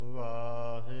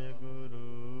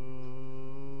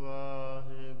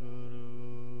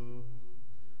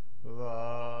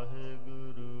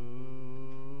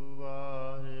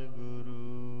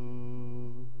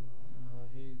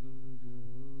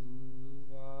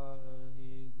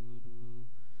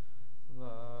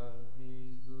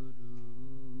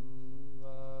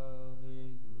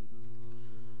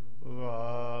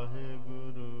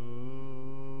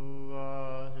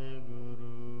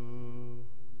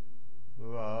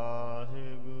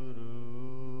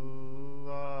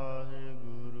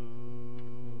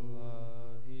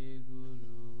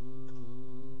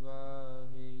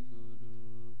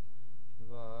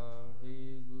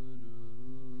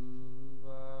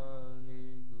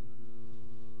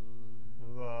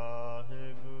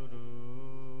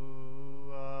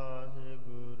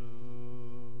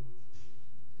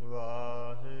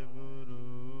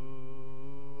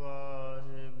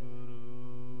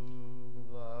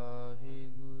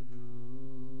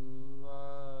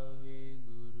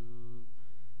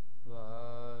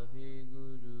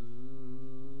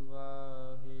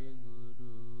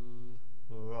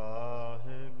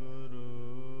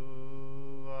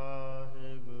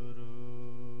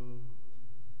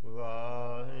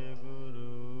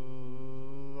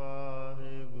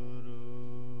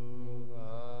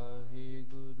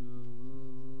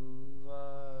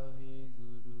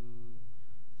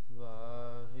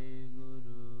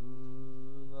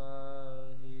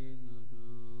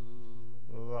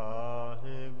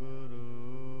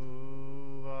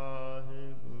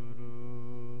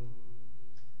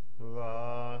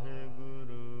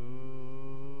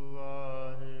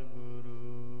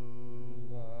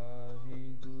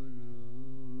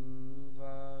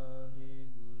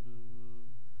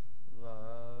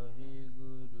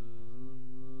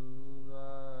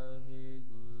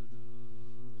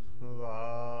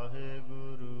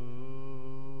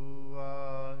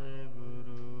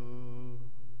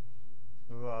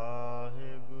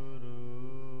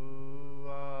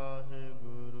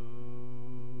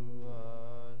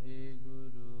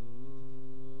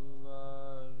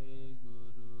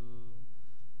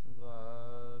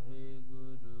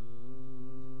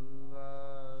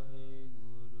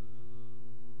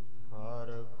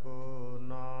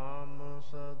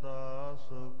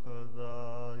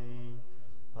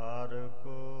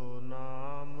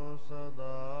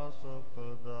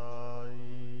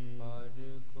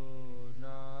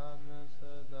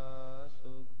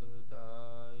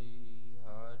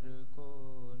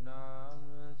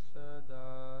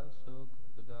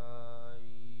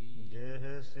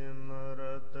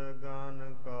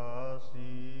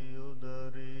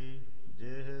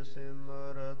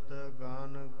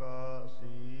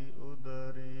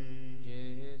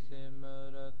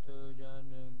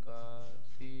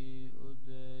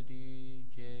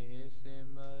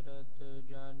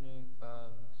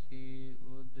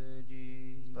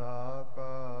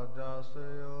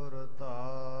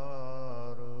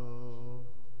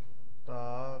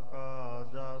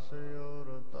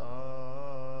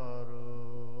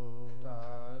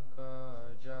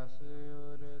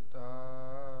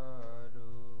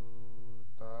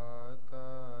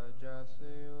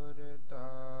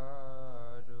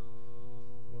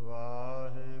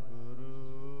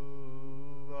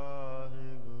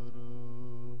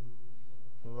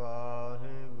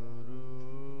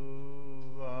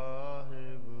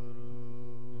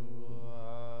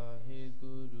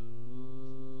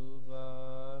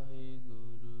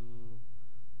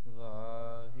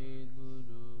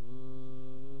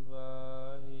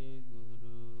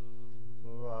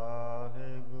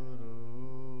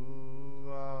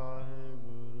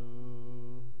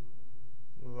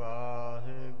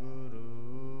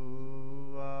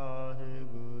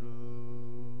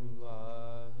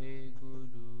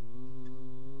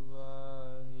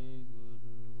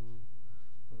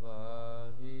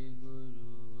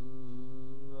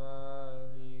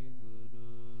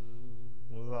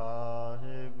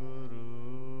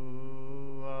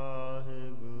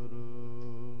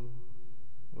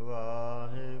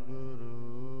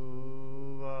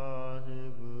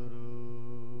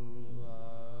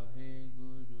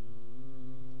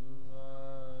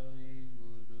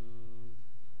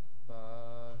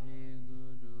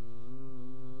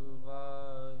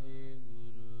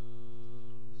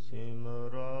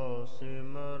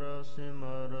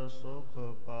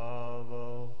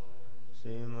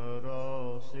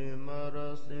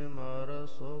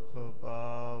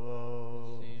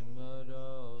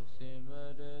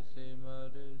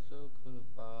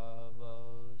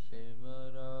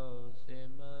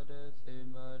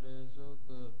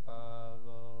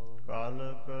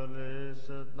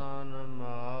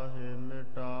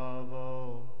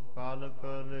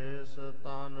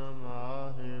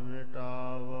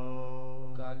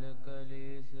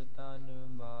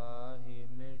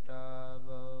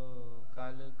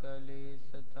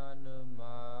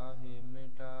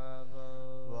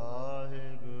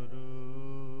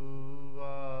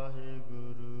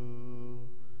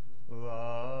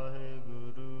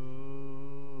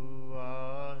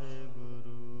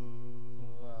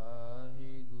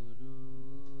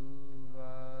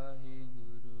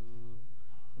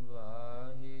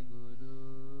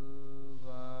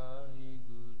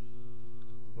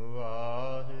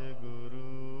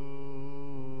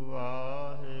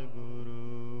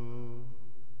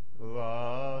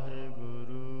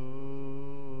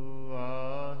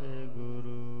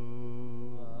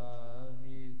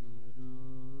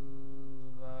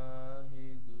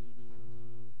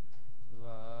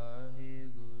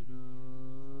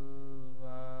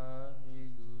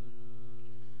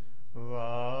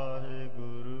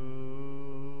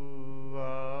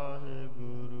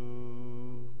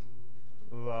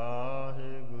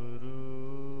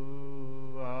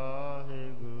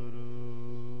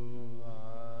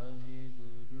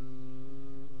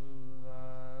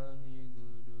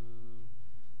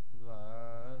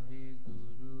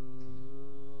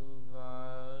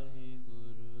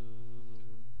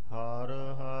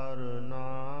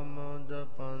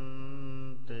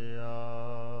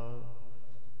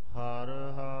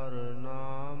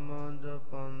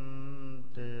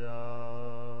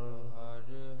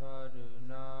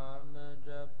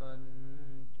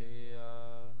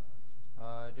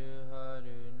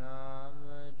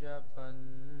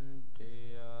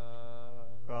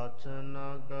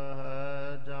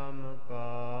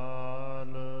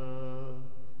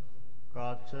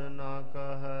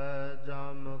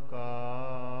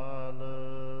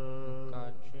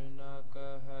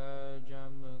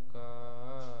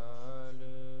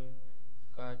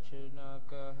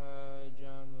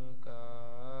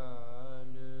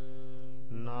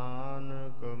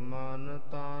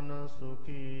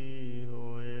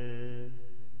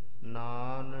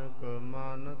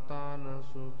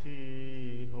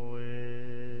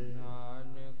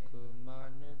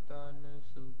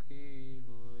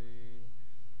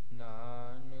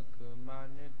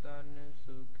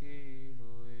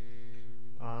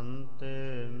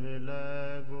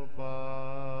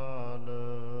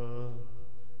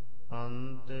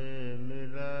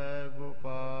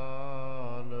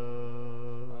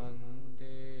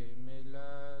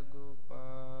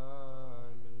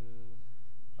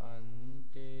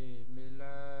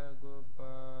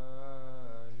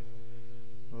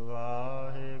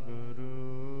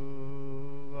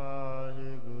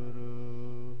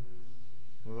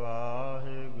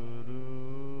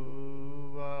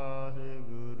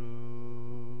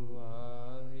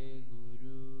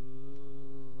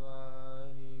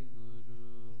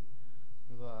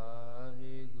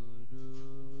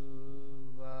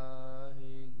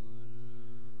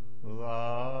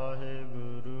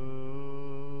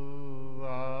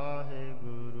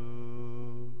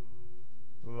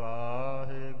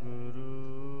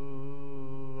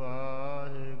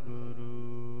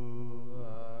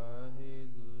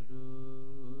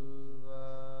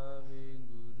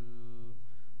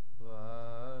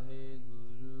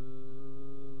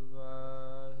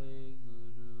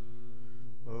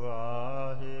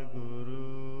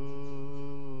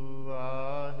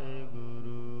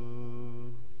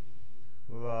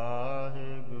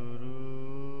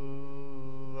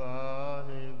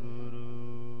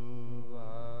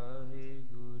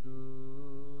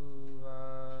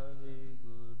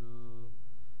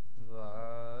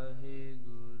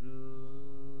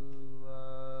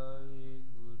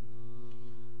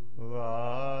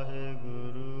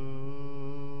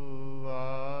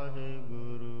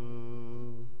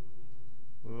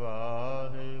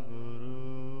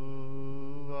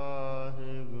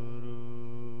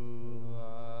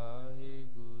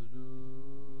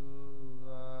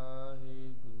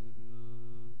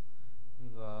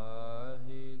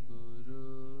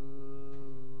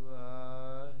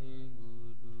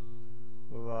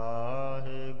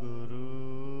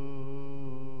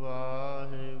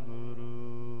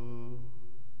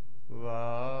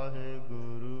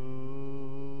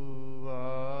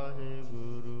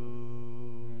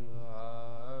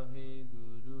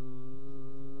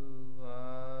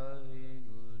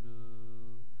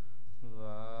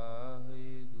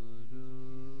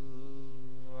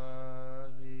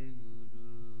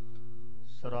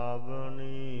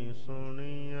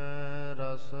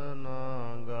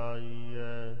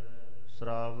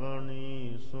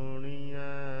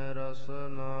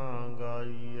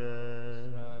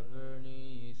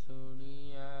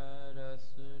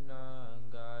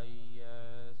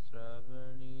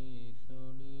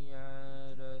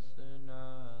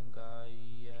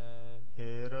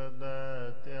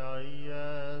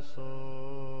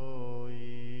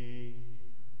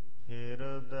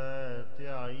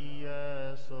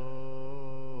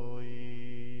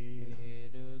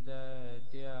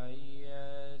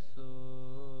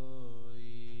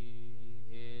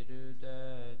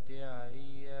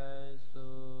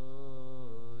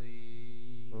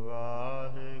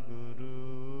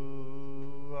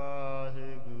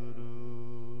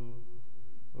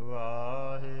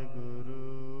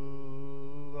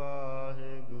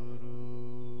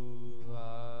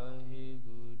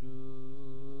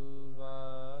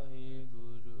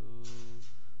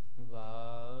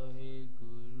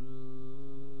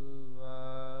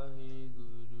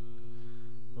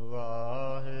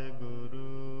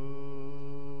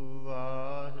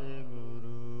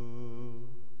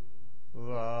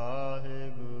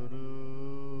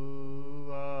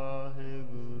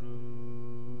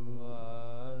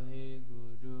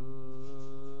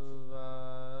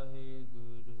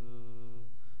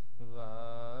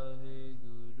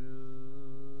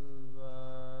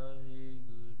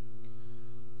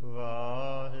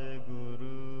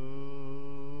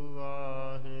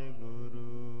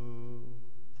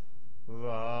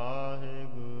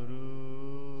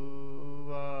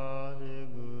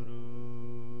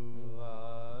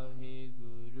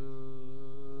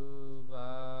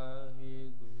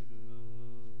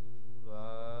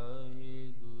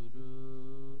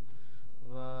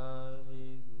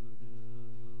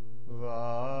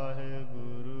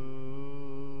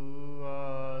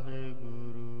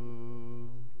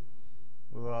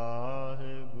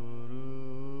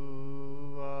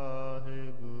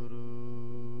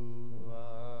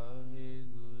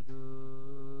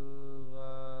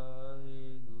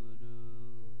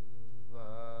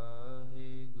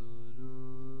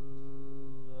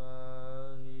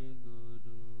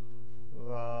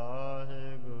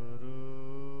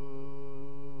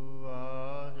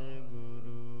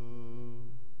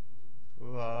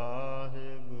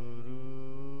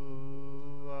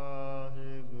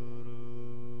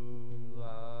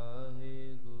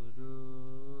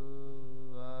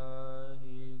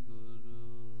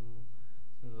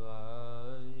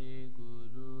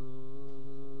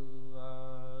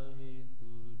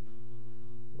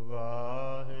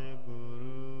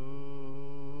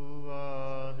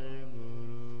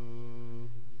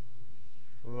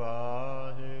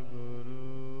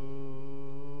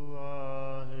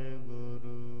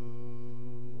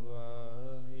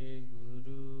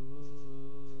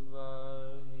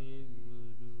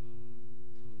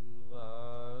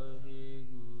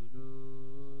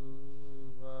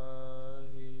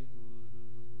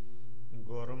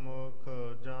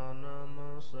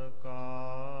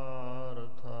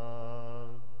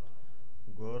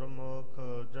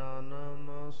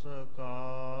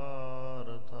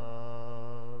ਸਕਾਰ ਥਾ।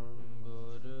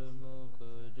 ਗੁਰਮੁਖ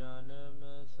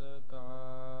ਜਨਮ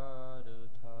ਸਕਾਰ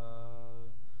ਥਾ।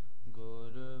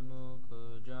 ਗੁਰਮੁਖ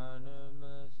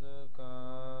ਜਨਮ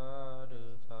ਸਕਾਰ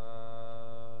ਥਾ।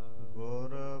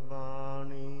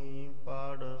 ਗੁਰਬਾਣੀ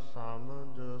ਪੜ੍ਹ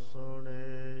ਸਮਝ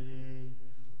ਸੁਣੇਹੀ।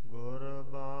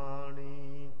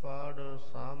 ਗੁਰਬਾਣੀ ਪੜ੍ਹ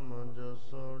ਸਮਝ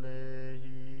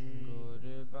ਸੁਣੇਹੀ।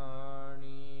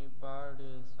 ਗੁਰਬਾਣੀ ਪੜ੍ਹ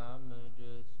ਸਮਝ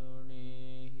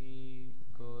ਸੁਣੇਹੀ।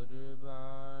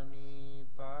 ਗੁਰਬਾਣੀ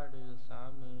ਪੜ੍ਹ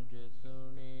ਸਮਝ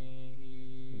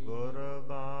ਸੁਣੇਹੀ।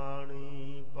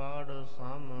 ਗੁਰਬਾਣੀ ਪੜ੍ਹ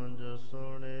ਸਮਝ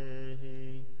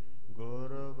ਸੁਣੇਹੀ।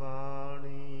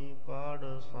 ਗੁਰਬਾਣੀ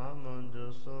ਪੜ੍ਹ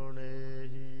ਸਮਝ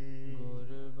ਸੁਣੇਹੀ।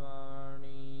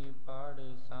 ਗੁਰਬਾਣੀ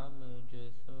ਪੜ੍ਹ ਸਮਝ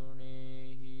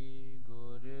ਸੁਣੇਹੀ।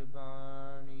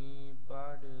 ਗੁਰਬਾਣੀ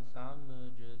ਪੜ੍ਹ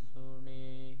ਸਮਝ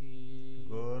ਸੁਣੇਹੀ।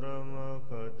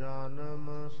 ਗੁਰਮੁਖ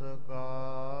ਜਨਮ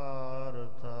ਸਕਾਰ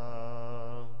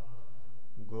ਥਾ।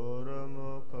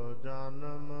 ਗੁਰਮੁਖ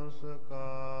ਜਨਮ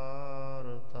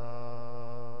ਸਕਾਰ ਥਾ।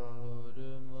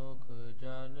 ਗੁਰਮੁਖ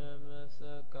ਜਨਮ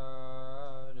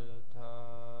ਸਕਾਰ ਥਾ।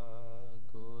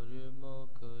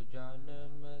 ਗੁਰਮੁਖ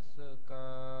ਜਨਮ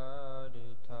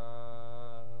ਸਕਾਰ ਥਾ।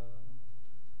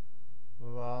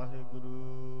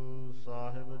 ਵਾਹਿਗੁਰੂ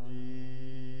ਸਾਹਿਬ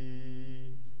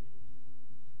ਜੀ।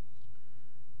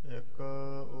 ਇੱਕ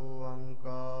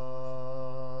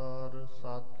ਓੰਕਾਰ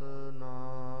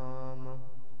ਸਤਿਨਾਮ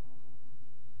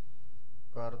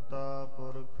ਕਰਤਾ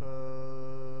ਪੁਰਖ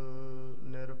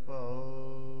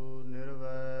ਨਿਰਭਉ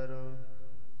ਨਿਰਵੈਰ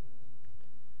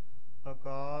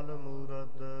ਅਕਾਲ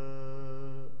ਮੂਰਤ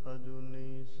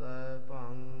ਅਜੂਨੀ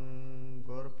ਸੈਭੰ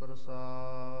ਗੁਰ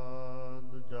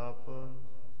ਪ੍ਰਸਾਦ ਜਪ।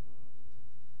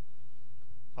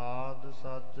 ਆਦਿ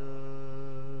ਸੱਚ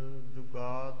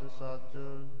ਜੁਗਾਦਿ ਸੱਚ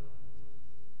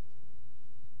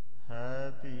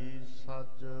ਹੈ ਭੀ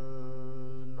ਸੱਚ।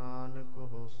 ਨਾਨਕ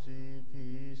ਹੋਸੀ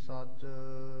ਭੀ ਸੱਚ।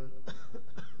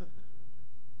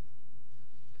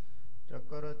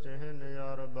 ਚੱਕਰ ਚਿਹਨ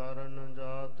ਅਰ ਬਰਨ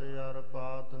ਜਾਤ ਅਰ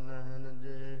ਪਾਤ ਨਹਿਨ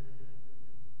ਜੇ।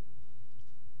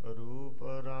 ਰੂਪ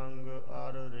ਰੰਗ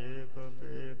ਅਰ ਰੇਖ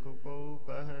ਪੇਖ ਕੋ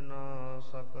ਕਹਿ ਨਾ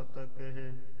ਸਕਤ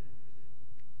ਕਹਿ।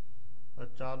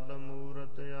 ਅਚਲ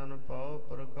ਮੂਰਤ ਅਨਭਉ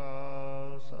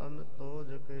ਪ੍ਰਕਾਸ਼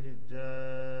ਅਨਤੋਜ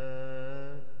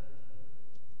ਕਹਿਜੈ।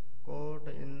 ਕੋਟ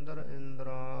ਇੰਦਰ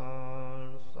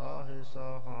ਇੰਦਰਾਣ ਸਾਹੇ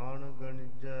ਸਾਹਾਣ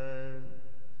ਗਣਿਜੈ।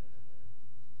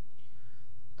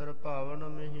 ਤ੍ਰਿਭਵਨ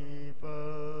ਮਹੀਪ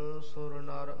ਸੁਰ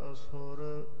ਨਰ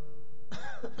ਅਸੁਰ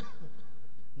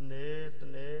ਨੇਤ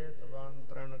ਨੇਤ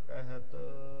ਵੰਤਰਣ ਕਹਿਤ।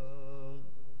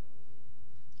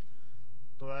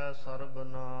 ਤਵੈ ਸਰਬ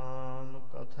ਨਾਮ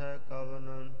ਕਥੈ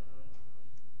ਕਵਨ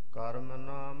ਕਰਮ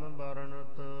ਨਾਮ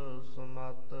ਵਰਣਤ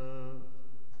ਸੁਮਤ।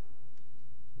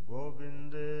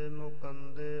 ਗੋਬਿੰਦੇ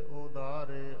ਮੁਕੰਦੇ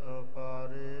ਉਦਾਰੇ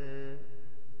ਅਪਾਰੇ।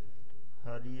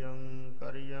 ਹਰਿਯੰ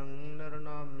ਕਰਿਯੰ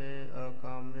ਨਿਰਨਾਮੇ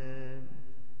ਅਕਾਮੇ।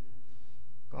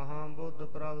 ਕਹਾਂ ਬੁੱਧ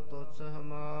ਪ੍ਰਭ ਤੁਛ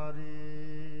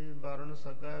ਹਮਾਰੀ। ਵਰਨ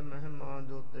ਸਕੈ ਮਹਿਮਾ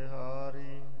ਜੋ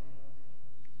ਤਿਹਾਰੀ।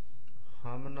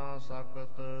 ਹਮ ਨਾ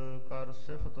ਸਕਤ ਕਰ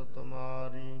ਸਿਫਤ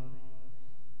ਤੁਮਾਰੀ।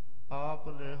 ਆਪ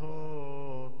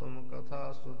ਲਿਹੋ ਤੁਮ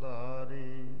ਕਥਾ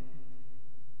ਸੁਧਾਰੀ।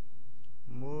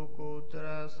 ਮੂਕ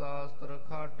ਉਚਰੈ ਸ਼ਾਸਤਰ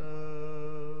ਖਟ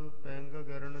ਪਿੰਗ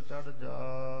ਗਿਰਨ ਚੜ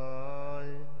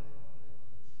ਜਾਏ।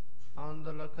 ਅੰਧ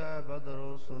ਲਖੈ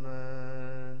ਬਦਰੋ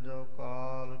ਸੁਨੈ ਜੋ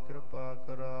ਕਾਲ ਕਿਰਪਾ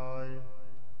ਕਰਾਏ।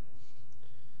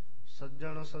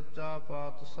 ਸੱਜਣ ਸੱਚਾ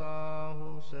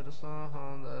ਪਾਤਸ਼ਾਹੁ ਸਿਰ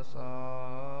ਸਾਹਾਂਦੈ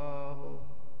ਸਾਹੁ।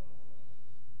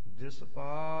 ਜਿਸ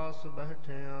ਪਾਸ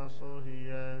ਬੈਠਿਆ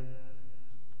ਸੋਹੀਐ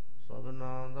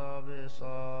ਸਭਨਾ ਦਾ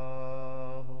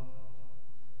ਵਿਸਾਹੁ।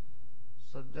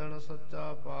 ਸੱਜਣ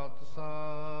ਸੱਚਾ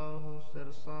ਪਾਤਸ਼ਾਹੁ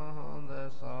ਸਿਰ ਸਾਹਾਂਦੈ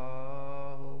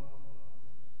ਸਾਹੁ।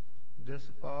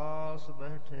 ਜਿਸ ਪਾਸ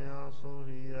ਬੈਠਿਆ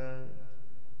ਸੋਹੀਐ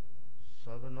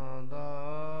ਸਭਨਾ ਦਾ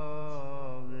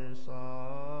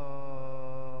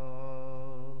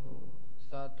ਵਿਸਾਹੁ।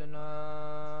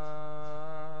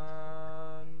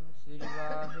 ਸਤਿਨਾਮ ਸ੍ਰੀ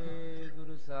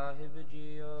ਵਾਹਿਗੁਰੂ ਸਾਹਿਬ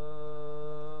ਜੀਓ।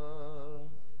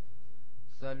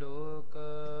 ਸਲੋਕ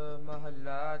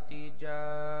ਮਹੱਲਾ ਤੀਜਾ।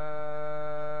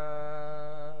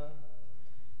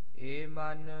 ਏ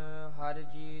ਮਨ ਹਰਿ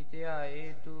ਜੀ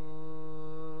ਧਿਆਏ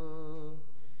ਤੂੰ।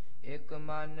 ਇਕ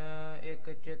ਮਨ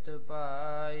ਇਕ ਚਿਤ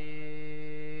ਪਾਈ।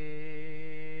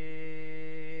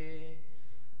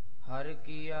 ਹਰ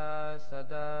ਕੀਆ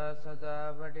ਸਦਾ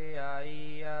ਸਦਾ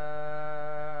ਵਡਿਆਈਆ।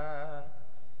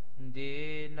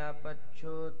 ਦੇ ਨ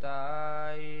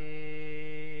ਪਛੁਤਾਈ।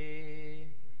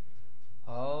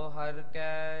 ਹਉ ਹਰ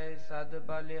ਕੈ ਸਦ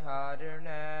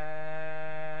ਬਲਿਹਾਰਣੈ।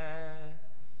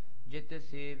 ਜਿਤ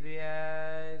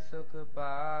ਸੇਵਿਐ ਸੁਖ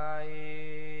ਪਾਏ।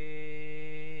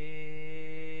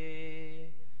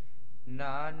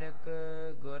 ਨਾਨਕ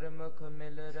ਗੁਰਮੁਖ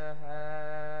ਮਿਲ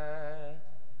ਰਹੈ,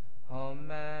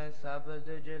 ਹਉਮੈ ਸ਼ਬਦ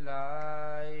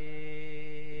ਜਲਾਏ।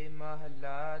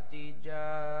 ਮਹਲਾ ਤੀਜਾ।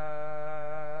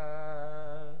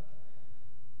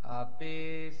 ਆਪੇ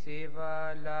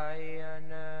ਸੇਵਾ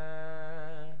ਲਾਇਨ,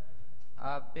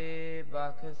 ਆਪੇ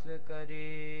ਬਖਸ਼ ਕਰੇ।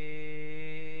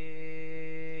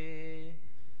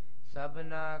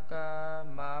 ਸਭਨਾ ਕਾ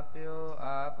ਮਾਪਿਓ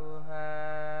ਆਪ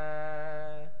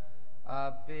ਹੈ,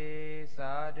 ਆਪੇ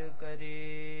ਸਾਰ ਕਰੇ।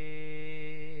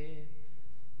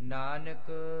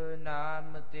 ਨਾਨਕ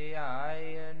ਨਾਮ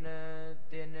ਧਿਆਇਨ,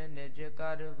 ਤਿਨ ਨਿਜ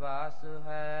ਘਰ ਵਾਸ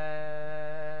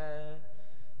ਹੈ।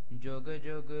 ਜੁਗ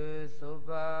ਜੁਗ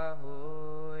ਸੁਭਾ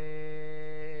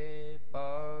ਹੋਏ।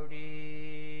 ਪੌੜੀ।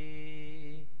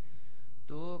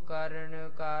 ਤੂੰ ਕਰਨ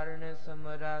ਕਾਰਨ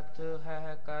ਸਮਰੱਥ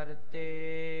ਹੈ ਕਰਤੇ,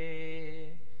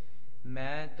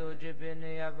 ਮੈਂ ਤੁਝ ਬਿਨ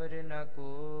ਅਵਰ ਨ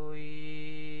ਕੋਈ।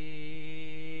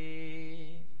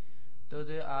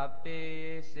 ਤੁਧ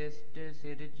ਆਪੇ ਸਿਸ਼ਟ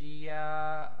ਸਿਰਜੀਆ,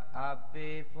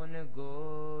 ਆਪੇ ਪੁਨ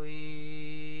ਗੋਈ।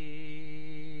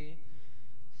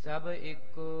 ਸਭ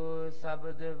ਇੱਕੋ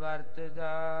ਸ਼ਬਦ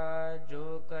ਵਰਤਦਾ,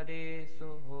 ਜੋ ਕਰੇ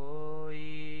ਸੋ ਹੋਈ।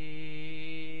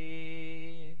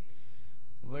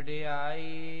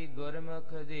 ਵਡਿਆਈ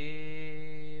ਗੁਰਮੁਖ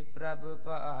ਦੀ, ਪ੍ਰਭ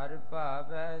ਭਾਰ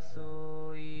ਭਾਵੈ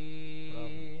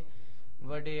ਸੋਈ।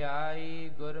 ਵਡਿਆਈ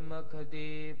ਗੁਰਮੁਖ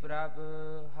ਦੀ, ਪ੍ਰਭ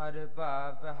ਹਰਿ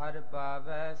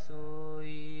ਭਾਵੈ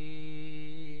ਸੋਈ।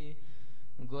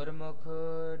 ਗੁਰਮੁਖ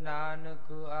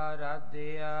ਨਾਨਕ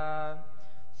ਆਰਾਧਿਆ,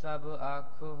 ਸਭ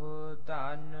ਆਖੋ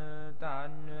ਧੰਨ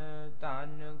ਧੰਨ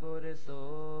ਧੰਨ ਗੁਰ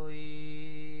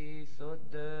ਸੋਈ।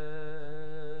 ਸੁਧ।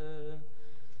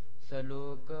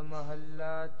 ਸਲੋਕ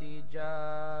ਮਹੱਲਾ ਤੀਜਾ।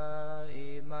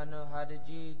 ਏ ਮਨ ਹਰਿ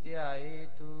ਜੀ ਧਿਆਏ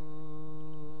ਤੂੰ।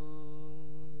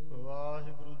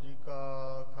 ਵਾਹਿਗੁਰੂ ਜੀ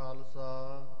ਕਾ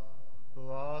ਖਾਲਸਾ,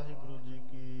 ਵਾਹਿਗੁਰੂ ਜੀ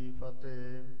ਕੀ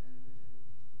ਫਤਿਹ।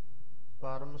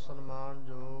 ਪਰਮ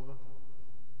ਸਨਮਾਨਯੋਗ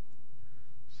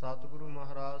ਸਤਿਗੁਰੂ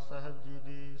ਮਹਾਰਾਜ ਸਾਹਿਬ ਜੀ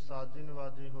ਦੀ ਸਾਜੀ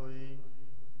ਨਵਾਜੀ ਹੋਈ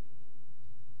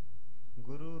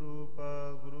ਗੁਰੂ ਰੂਪ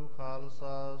ਗੁਰੂ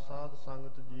ਖਾਲਸਾ ਸਾਧ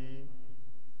ਸੰਗਤ ਜੀ,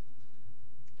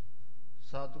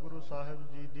 ਸਤਿਗੁਰੂ ਸਾਹਿਬ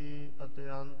ਜੀ ਦੀ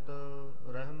ਅਤਿਅੰਤ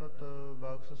ਰਹਿਮਤ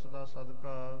ਬਖਸ਼ਿਸ਼ ਦਾ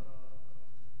ਸਦਕਾ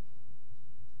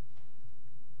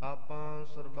ਆਪਾਂ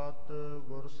ਸਰਬੱਤ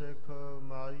ਗੁਰਸਿੱਖ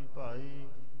ਮਾਈ ਭਾਈ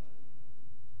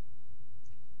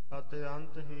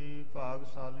ਅਤਿਅੰਤ ਹੀ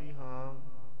ਭਾਗਸ਼ਾਲੀ ਹਾਂ,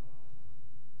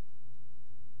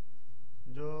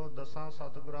 ਜੋ ਦਸਾਂ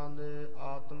ਸਤਿਗੁਰਾਂ ਦੇ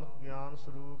ਆਤਮਿਕ ਗਿਆਨ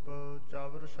ਸਰੂਪ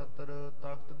ਚਾਵਰ ਛਤਰ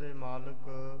ਤਖਤ ਦੇ ਮਾਲਕ,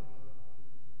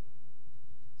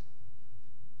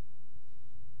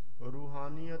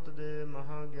 ਰੂਹਾਨੀਅਤ ਦੇ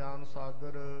ਮਹਾ ਗਿਆਨ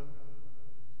ਸਾਗਰ,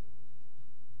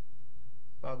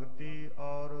 ਭਗਤੀ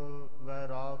ਔਰ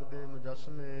ਵੈਰਾਗ ਦੇ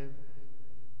ਮੁਜੱਸਮੇ,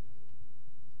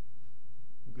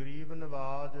 ਗਰੀਬ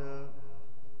ਨਵਾਜ,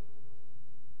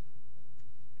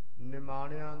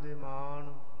 ਨਿਮਾਣਿਆਂ ਦੇ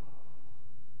ਮਾਣ,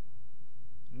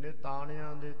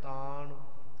 ਨਿਤਾਣਿਆਂ ਦੇ ਤਾਣ,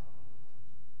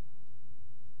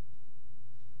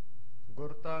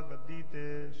 ਗੁਰਤਾ ਗੱਦੀ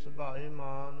ਤੇ ਸੁਭਾਏ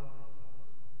ਮਾਨ,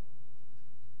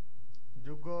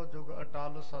 ਜੁਗੋ ਜੁਗ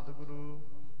ਅਟਲ ਸਤਿਗੁਰੂ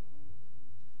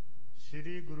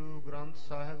ਸ੍ਰੀ ਗੁਰੂ ਗ੍ਰੰਥ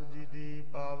ਸਾਹਿਬ ਜੀ ਦੀ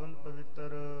ਪਾਵਨ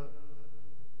ਪਵਿੱਤਰ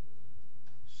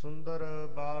ਸੁੰਦਰ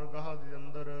ਬਾਰਗਾਹ ਦੇ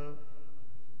ਅੰਦਰ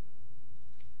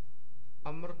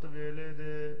ਅੰਮ੍ਰਿਤ ਵੇਲੇ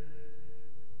ਦੇ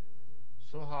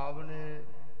ਸੁਹਾਵਣੇ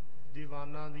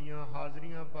ਦੀਵਾਨਾਂ ਦੀਆਂ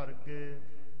ਹਾਜ਼ਰੀਆਂ ਭਰ ਕੇ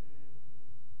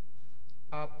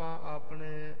ਆਪਾਂ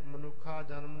ਆਪਣੇ ਮਨੁੱਖਾ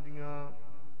ਜਨਮ ਦੀਆਂ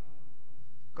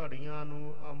ਘੜੀਆਂ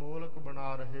ਨੂੰ ਅਮੋਲਕ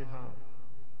ਬਣਾ ਰਹੇ ਹਾਂ।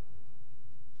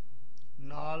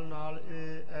 ਨਾਲ ਨਾਲ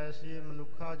ਇਹ ਐਸੇ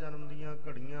ਮਨੁੱਖਾ ਜਨਮ ਦੀਆਂ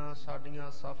ਘੜੀਆਂ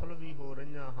ਸਾਡੀਆਂ ਸਫਲ ਵੀ ਹੋ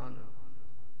ਰਹੀਆਂ ਹਨ।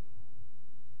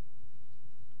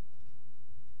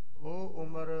 ਉਹ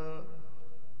ਉਮਰ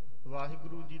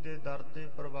ਵਾਹਿਗੁਰੂ ਜੀ ਦੇ ਦਰ ਤੇ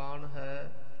ਪ੍ਰਵਾਨ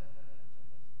ਹੈ,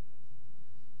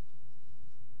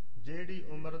 ਜਿਹੜੀ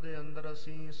ਉਮਰ ਦੇ ਅੰਦਰ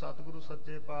ਅਸੀਂ ਸਤਿਗੁਰੂ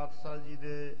ਸੱਚੇ ਪਾਤਸ਼ਾਹ ਜੀ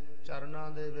ਦੇ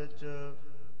ਚਰਨਾਂ ਦੇ ਵਿੱਚ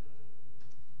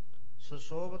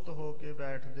ਸੁਸ਼ੋਭਿਤ ਹੋ ਕੇ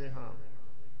ਬੈਠਦੇ ਹਾਂ।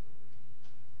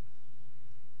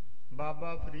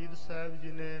 ਬਾਬਾ ਫਰੀਦ ਸਾਹਿਬ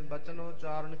ਜੀ ਨੇ ਬਚਨ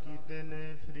ਉਚਾਰਨ ਕੀਤੇ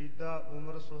ਨੇ, ਫਰੀਦਾ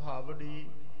ਉਮਰ ਸੁਹਾਵੜੀ,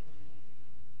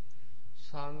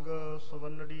 ਸੰਗ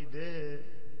ਸੁਵੰਨੜੀ ਦੇ,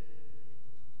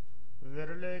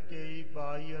 ਵਿਰਲੇ ਕੇਈ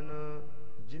ਪਾਈਨ,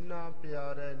 ਜਿਨ੍ਹਾਂ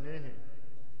ਪਿਆਰੇ ਨੇਹ।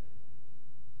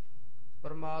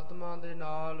 ਪਰਮਾਤਮਾ ਦੇ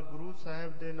ਨਾਲ, ਗੁਰੂ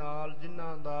ਸਾਹਿਬ ਦੇ ਨਾਲ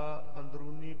ਜਿਨ੍ਹਾਂ ਦਾ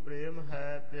ਅੰਦਰੂਨੀ ਪ੍ਰੇਮ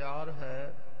ਹੈ, ਪਿਆਰ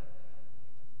ਹੈ,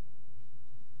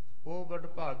 ਉਹ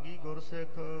ਵਡਭਾਗੀ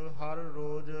ਗੁਰਸਿੱਖ ਹਰ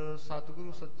ਰੋਜ਼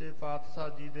ਸਤਿਗੁਰੂ ਸੱਚੇ ਪਾਤਸ਼ਾਹ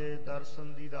ਜੀ ਦੇ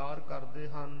ਦਰਸ਼ਨ ਦੀਦਾਰ ਕਰਦੇ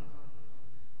ਹਨ।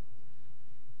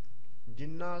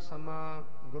 ਜਿੰਨਾ ਸਮਾਂ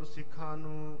ਗੁਰਸਿੱਖਾਂ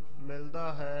ਨੂੰ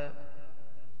ਮਿਲਦਾ ਹੈ,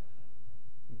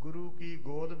 ਗੁਰੂ ਕੀ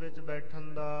ਗੋਦ ਵਿੱਚ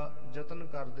ਬੈਠਣ ਦਾ ਯਤਨ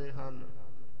ਕਰਦੇ ਹਨ।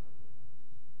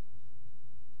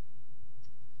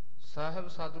 ਸਾਹਿਬ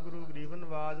ਸਤਿਗੁਰੂ ਗਰੀਬ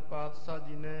ਨਿਵਾਜ ਪਾਤਸ਼ਾਹ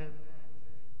ਜੀ ਨੇ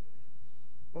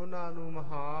ਉਹਨਾਂ ਨੂੰ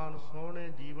ਮਹਾਨ ਸੋਹਣੇ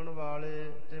ਜੀਵਨ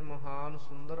ਵਾਲੇ ਤੇ ਮਹਾਨ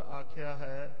ਸੁੰਦਰ ਆਖਿਆ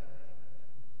ਹੈ।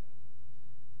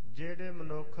 ਜਿਹੜੇ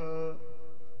ਮਨੁੱਖ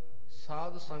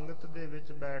ਸਾਧ ਸੰਗਤ ਦੇ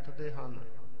ਵਿੱਚ ਬੈਠਦੇ ਹਨ,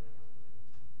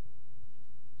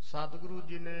 ਸਤਿਗੁਰੂ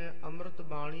ਜੀ ਨੇ ਅੰਮ੍ਰਿਤ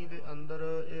ਬਾਣੀ ਦੇ ਅੰਦਰ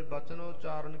ਇਹ ਬਚਨ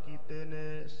ਉਚਾਰਨ ਕੀਤੇ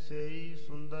ਨੇ, ਸੇਈ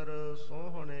ਸੁੰਦਰ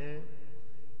ਸੋਹਣੇ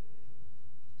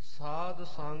ਸਾਧ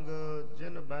ਸੰਗ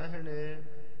ਜਿਨ ਬਹਿਣੇ,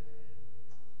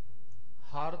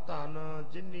 ਹਰ ਧਨ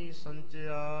ਜਿਨੀ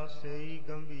ਸੰਚਿਆ ਸੇਈ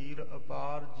ਗੰਭੀਰ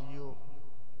ਅਪਾਰ ਜੀਓ।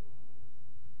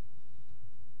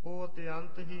 ਉਹ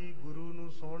ਅਤਿਅੰਤ ਹੀ ਗੁਰੂ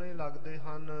ਨੂੰ ਸੋਹਣੇ ਲੱਗਦੇ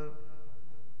ਹਨ,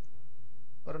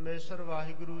 ਪਰਮੇਸ਼ਰ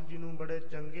ਵਾਹਿਗੁਰੂ ਜੀ ਨੂੰ ਬੜੇ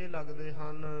ਚੰਗੇ ਲੱਗਦੇ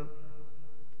ਹਨ,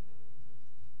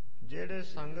 ਜਿਹੜੇ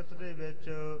ਸੰਗਤ ਦੇ ਵਿੱਚ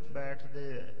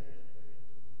ਬੈਠਦੇ ਹੈ।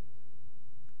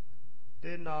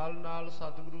 ਤੇ ਨਾਲ ਨਾਲ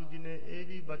ਸਤਿਗੁਰੂ ਜੀ ਨੇ ਇਹ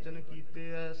ਵੀ ਬਚਨ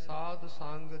ਕੀਤੇ ਹੈ, ਸਾਧ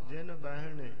ਸੰਗ ਜਿਨ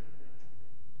ਬਹਿਣੇ।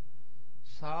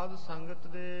 ਸਾਧ ਸੰਗਤ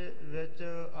ਦੇ ਵਿੱਚ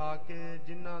ਆ ਕੇ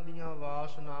ਜਿਨ੍ਹਾਂ ਦੀਆਂ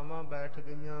ਵਾਸਨਾਵਾਂ ਬੈਠ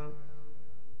ਗਈਆਂ,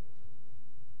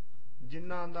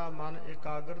 ਜਿਨ੍ਹਾਂ ਦਾ ਮਨ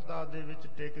ਇਕਾਗਰਤਾ ਦੇ ਵਿੱਚ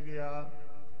ਟਿਕ ਗਿਆ,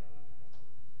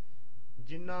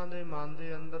 ਜਿਨ੍ਹਾਂ ਦੇ ਮਨ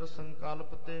ਦੇ ਅੰਦਰ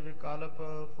ਸੰਕਲਪ ਤੇ ਵਿਕਲਪ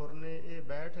ਫੁਰਨੇ ਇਹ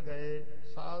ਬੈਠ ਗਏ,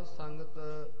 ਸਾਧ ਸੰਗਤ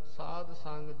ਸਾਧ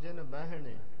ਸੰਗ ਜਿਨ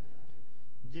ਬਹਿਣੇ।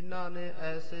 ਜਿਨ੍ਹਾਂ ਨੇ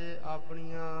ਐਸੇ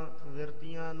ਆਪਣੀਆਂ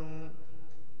ਵਿਰਤੀਆਂ ਨੂੰ,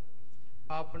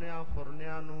 ਆਪਣਿਆਂ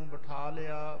ਫੁਰਨਿਆਂ ਨੂੰ ਬਿਠਾ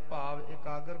ਲਿਆ, ਭਾਵ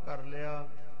ਇਕਾਗਰ ਕਰ ਲਿਆ।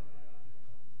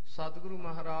 ਸਤਿਗੁਰੂ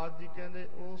ਮਹਾਰਾਜ ਜੀ ਕਹਿੰਦੇ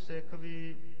ਉਹ ਸਿੱਖ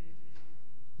ਵੀ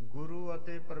ਗੁਰੂ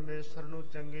ਅਤੇ ਪਰਮੇਸ਼ਰ ਨੂੰ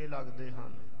ਚੰਗੇ ਲੱਗਦੇ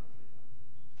ਹਨ,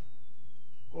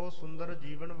 ਉਹ ਸੁੰਦਰ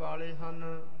ਜੀਵਨ ਵਾਲੇ ਹਨ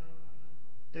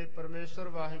ਤੇ ਪਰਮੇਸ਼ਰ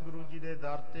ਵਾਹਿਗੁਰੂ ਜੀ ਦੇ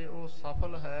ਦਰ ਤੇ ਉਹ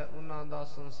ਸਫਲ ਹੈ ਉਹਨਾਂ ਦਾ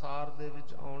ਸੰਸਾਰ ਦੇ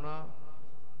ਵਿੱਚ ਆਉਣਾ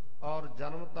ਔਰ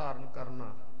ਜਨਮ ਧਾਰਨ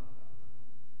ਕਰਨਾ।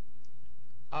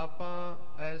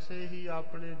 ਆਪਾਂ ਐਸੇ ਹੀ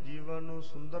ਆਪਣੇ ਜੀਵਨ ਨੂੰ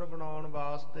ਸੁੰਦਰ ਬਣਾਉਣ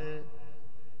ਵਾਸਤੇ,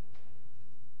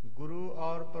 ਗੁਰੂ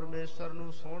ਔਰ ਪਰਮੇਸ਼ਰ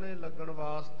ਨੂੰ ਸੋਹਣੇ ਲੱਗਣ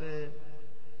ਵਾਸਤੇ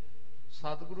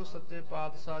ਸਤਿਗੁਰੂ ਸੱਚੇ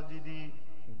ਪਾਤਸ਼ਾਹ ਜੀ ਦੀ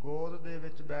ਗੋਦ ਦੇ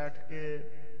ਵਿੱਚ ਬੈਠ ਕੇ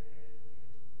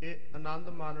ਇਹ ਆਨੰਦ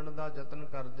ਮਾਣਨ ਦਾ ਯਤਨ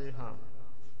ਕਰਦੇ ਹਾਂ।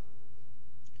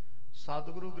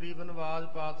 ਸਤਿਗੁਰੂ ਗਰੀਬ ਨਿਵਾਜ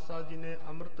ਪਾਤਸ਼ਾਹ ਜੀ ਨੇ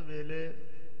ਅੰਮ੍ਰਿਤ ਵੇਲੇ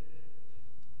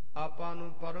ਆਪਾਂ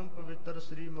ਨੂੰ ਪਰਮ ਪਵਿੱਤਰ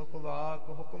ਸ੍ਰੀ ਮੁਖਵਾਕ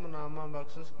ਹੁਕਮਨਾਮਾ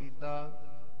ਬਖਸ਼ਿਸ਼ ਕੀਤਾ।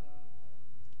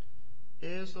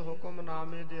 ਇਸ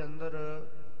ਹੁਕਮਨਾਮੇ ਦੇ ਅੰਦਰ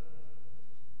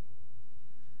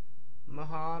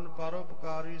ਮਹਾਨ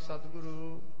ਪਰਉਪਕਾਰੀ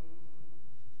ਸਤਿਗੁਰੂ,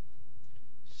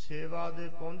 ਸੇਵਾ ਦੇ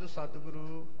ਪੁੰਜ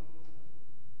ਸਤਿਗੁਰੂ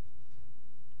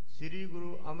ਸ੍ਰੀ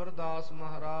ਗੁਰੂ ਅਮਰਦਾਸ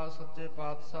ਮਹਾਰਾਜ ਸੱਚੇ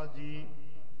ਪਾਤਸ਼ਾਹ ਜੀ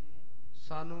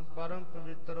ਸਾਨੂੰ ਪਰਮ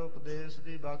ਪਵਿੱਤਰ ਉਪਦੇਸ਼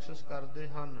ਦੀ ਬਖਸ਼ਿਸ਼ ਕਰਦੇ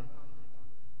ਹਨ।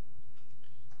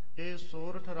 ਇਹ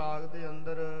ਸੋਰਠ ਰਾਗ ਦੇ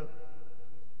ਅੰਦਰ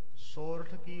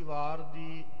ਸੋਰਠ ਕੀ ਵਾਰ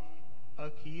ਦੀ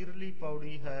ਅਖੀਰਲੀ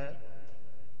ਪੌੜੀ ਹੈ,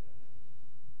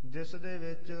 ਜਿਸ ਦੇ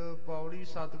ਵਿੱਚ ਪੌੜੀ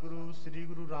ਸਤਿਗੁਰੂ ਸ੍ਰੀ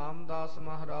ਗੁਰੂ ਰਾਮਦਾਸ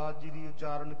ਮਹਾਰਾਜ ਜੀ ਦੀ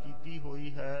ਉਚਾਰਨ ਕੀਤੀ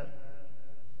ਹੋਈ ਹੈ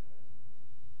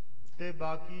ਤੇ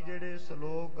ਬਾਕੀ ਜਿਹੜੇ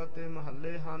ਸ਼ਲੋਕ ਅਤੇ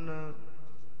ਮਹੱਲੇ ਹਨ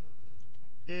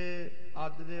ਇਹ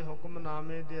ਅੱਜ ਦੇ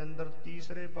ਹੁਕਮਨਾਮੇ ਦੇ ਅੰਦਰ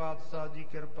ਤੀਸਰੇ ਪਾਤਸ਼ਾਹ ਜੀ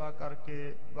ਕਿਰਪਾ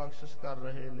ਕਰਕੇ ਬਖਸ਼ਿਸ਼ ਕਰ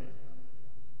ਰਹੇ ਨੇ।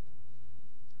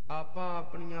 ਆਪਾਂ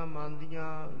ਆਪਣੀਆਂ ਮਨ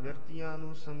ਦੀਆਂ ਵਿਰਤੀਆਂ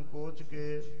ਨੂੰ ਸੰਕੋਚ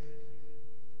ਕੇ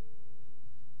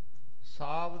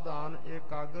ਸਾਵਧਾਨ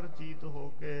ਇਕਾਗਰ ਚੀਤ ਹੋ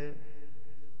ਕੇ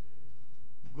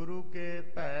ਗੁਰੂ ਕੇ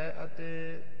ਭੈ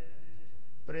ਅਤੇ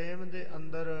ਪ੍ਰੇਮ ਦੇ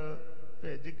ਅੰਦਰ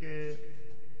ਭਿੱਜ ਕੇ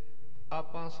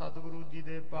ਆਪਾਂ ਸਤਿਗੁਰੂ ਜੀ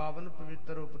ਦੇ ਪਾਵਨ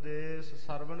ਪਵਿੱਤਰ ਉਪਦੇਸ਼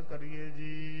ਸਰਵਣ ਕਰੀਏ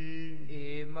ਜੀ।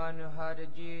 ਏ ਮਨ ਹਰਿ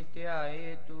ਜੀ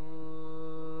ਧਿਆਏ ਤੂੰ।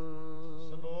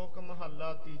 ਸ਼ਲੋਕ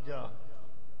ਮਹੱਲਾ ਤੀਜਾ।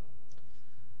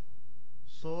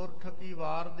 ਸੋਰਠ ਕੀ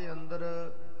ਵਾਰ ਦੇ ਅੰਦਰ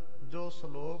ਜੋ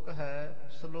ਸ਼ਲੋਕ ਹੈ,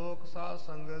 ਸ਼ਲੋਕ ਸਾਧ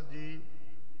ਸੰਗਤ ਜੀ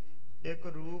ਇੱਕ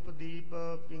ਰੂਪ ਦੀਪ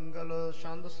ਪਿੰਗਲ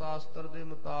ਛੰਦ ਸ਼ਾਸਤਰ ਦੇ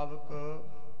ਮੁਤਾਬਕ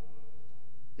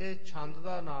ਇਹ ਛੰਦ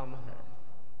ਦਾ ਨਾਮ ਹੈ।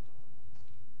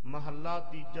 ਮਹੱਲਾ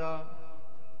ਤੀਜਾ।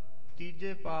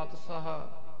 ਤੀਜੇ ਪਾਤਸ਼ਾਹ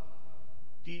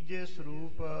ਤੀਜੇ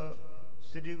ਸਰੂਪ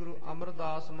ਸ੍ਰੀ ਗੁਰੂ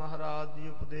ਅਮਰਦਾਸ ਮਹਾਰਾਜ ਜੀ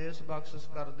ਉਪਦੇਸ਼ ਬਖਸ਼ਿਸ਼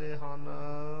ਕਰਦੇ ਹਨ।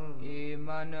 ਏ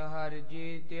ਮਨ ਹਰਿ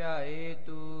ਜੀ ਧਿਆਏ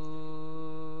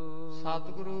ਤੂੰ।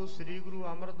 ਸਤਿਗੁਰੂ ਸ੍ਰੀ ਗੁਰੂ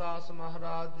ਅਮਰਦਾਸ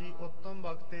ਮਹਾਰਾਜ ਜੀ ਉੱਤਮ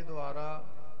ਬਖਤੇ ਦੁਆਰਾ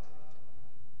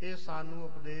ਇਹ ਸਾਨੂੰ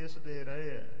ਉਪਦੇਸ਼ ਦੇ ਰਹੇ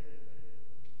ਹੈ।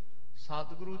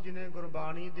 ਸਤਿਗੁਰੂ ਜੀ ਨੇ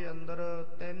ਗੁਰਬਾਣੀ ਦੇ ਅੰਦਰ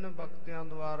 3 ਬਖਤਿਆਂ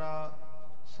ਦੁਆਰਾ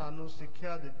ਸਾਨੂੰ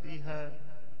ਸਿੱਖਿਆ ਦਿੱਤੀ ਹੈ।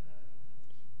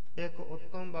 ਇੱਕ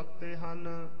ਉੱਤਮ ਬਖਤੇ ਹਨ,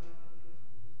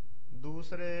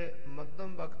 ਦੂਸਰੇ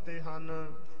ਮੱਧਮ ਬਖਤੇ ਹਨ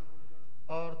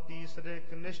ਔਰ ਤੀਸਰੇ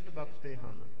ਕਨਿਸ਼ਟ ਬਖਤੇ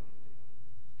ਹਨ।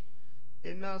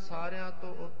 ਇਹਨਾਂ ਸਾਰਿਆਂ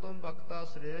ਤੋਂ ਉੱਤਮ ਬਖਤਾ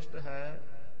ਸ੍ਰੇਸ਼ਟ ਹੈ।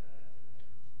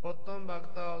 ਉੱਤਮ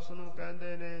ਬਖਤਾ ਉਸ ਨੂੰ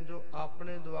ਕਹਿੰਦੇ ਨੇ ਜੋ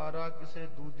ਆਪਣੇ ਦੁਆਰਾ ਕਿਸੇ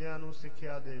ਦੂਜਿਆਂ ਨੂੰ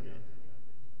ਸਿੱਖਿਆ ਦੇਵੇ,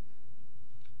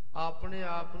 ਆਪਣੇ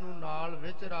ਆਪ ਨੂੰ ਨਾਲ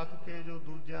ਵਿੱਚ ਰੱਖ ਕੇ ਜੋ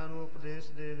ਦੂਜਿਆਂ ਨੂੰ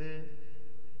ਉਪਦੇਸ਼ ਦੇਵੇ,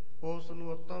 ਉਸ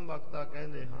ਨੂੰ ਉੱਤਮ ਬਖਤਾ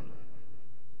ਕਹਿੰਦੇ ਹਨ।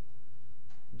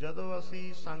 ਜਦੋਂ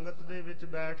ਅਸੀਂ ਸੰਗਤ ਦੇ ਵਿੱਚ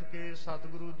ਬੈਠ ਕੇ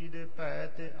ਸਤਿਗੁਰੂ ਜੀ ਦੇ ਭੈ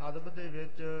ਤੇ ਅਦਬ ਦੇ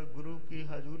ਵਿੱਚ ਗੁਰੂ ਕੀ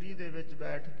ਹਜ਼ੂਰੀ ਦੇ ਵਿੱਚ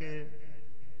ਬੈਠ ਕੇ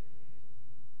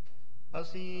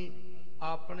ਅਸੀਂ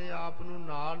ਆਪਣੇ ਆਪ ਨੂੰ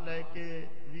ਨਾਲ ਲੈ ਕੇ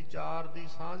ਵਿਚਾਰ ਦੀ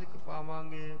ਸਾਂਝ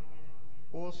ਪਾਵਾਂਗੇ,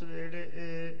 ਉਸ ਵੇਲੇ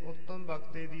ਇਹ ਉੱਤਮ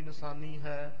ਬਖਤੇ ਦੀ ਨਿਸ਼ਾਨੀ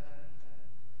ਹੈ।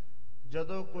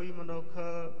 ਜਦੋਂ ਕੋਈ ਮਨੁੱਖ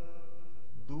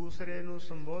ਦੂਸਰੇ ਨੂੰ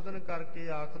ਸੰਬੋਧਨ ਕਰਕੇ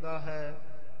ਆਖਦਾ ਹੈ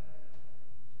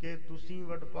ਕਿ ਤੁਸੀਂ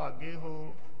ਵਡਭਾਗੇ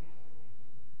ਹੋ,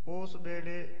 ਉਸ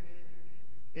ਵੇਲੇ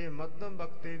ਇਹ ਮੱਧਮ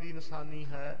ਬਖਤੇ ਦੀ ਨਿਸ਼ਾਨੀ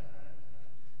ਹੈ।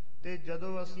 ਤੇ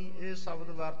ਜਦੋਂ ਅਸੀਂ ਇਹ ਸ਼ਬਦ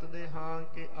ਵਰਤਦੇ ਹਾਂ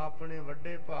ਕਿ ਆਪਣੇ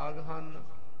ਵੱਡੇ ਭਾਗ ਹਨ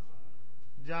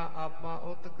ਜਾਂ ਆਪਾਂ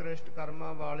ਉਤਕ੍ਰਿਸ਼ਟ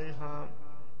ਕਰਮਾਂ ਵਾਲੇ ਹਾਂ,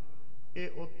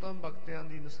 ਇਹ ਉੱਤਮ ਬਖਤਿਆਂ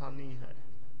ਦੀ ਨਿਸ਼ਾਨੀ ਹੈ।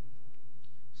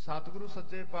 ਸਤਿਗੁਰੂ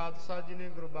ਸੱਚੇ ਪਾਤਸ਼ਾਹ ਜੀ ਨੇ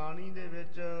ਗੁਰਬਾਣੀ ਦੇ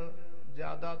ਵਿੱਚ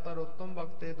ਜ਼ਿਆਦਾਤਰ ਉੱਤਮ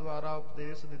ਬਖਤੇ ਦੁਆਰਾ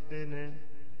ਉਪਦੇਸ਼ ਦਿੱਤੇ ਨੇ।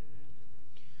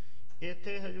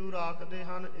 ਇੱਥੇ ਹਜ਼ੂਰ ਆਖਦੇ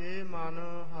ਹਨ, ਇਹ ਮਨ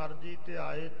ਹਰਿ ਜੀ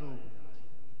ਧਿਆਏ ਤੂੰ।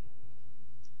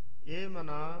 ਇਹ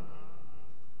ਮਨਾ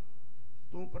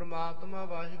ਤੂੰ ਪ੍ਰਮਾਤਮਾ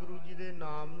ਵਾਹਿਗੁਰੂ ਜੀ ਦੇ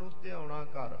ਨਾਮ ਨੂੰ ਧਿਆਉਣਾ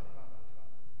ਕਰ।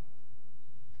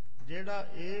 ਜਿਹੜਾ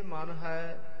ਇਹ ਮਨ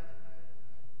ਹੈ,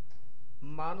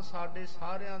 ਮਨ ਸਾਡੇ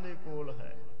ਸਾਰਿਆਂ ਦੇ ਕੋਲ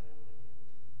ਹੈ।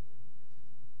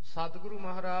 ਸਤਿਗੁਰੂ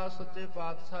ਮਹਾਰਾਜ ਸੱਚੇ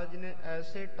ਪਾਤਸ਼ਾਹ ਜੀ ਨੇ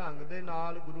ਐਸੇ ਢੰਗ ਦੇ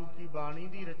ਨਾਲ ਗੁਰੂ ਕੀ ਬਾਣੀ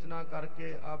ਦੀ ਰਚਨਾ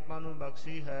ਕਰਕੇ ਆਪਾਂ ਨੂੰ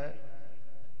ਬਖਸ਼ੀ ਹੈ।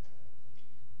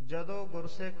 ਜਦੋਂ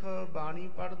ਗੁਰਸਿੱਖ ਬਾਣੀ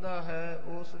ਪੜ੍ਹਦਾ ਹੈ,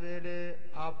 ਉਸ ਵੇਲੇ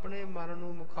ਆਪਣੇ ਮਨ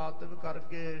ਨੂੰ ਮੁਖਾਤਿਬ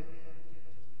ਕਰਕੇ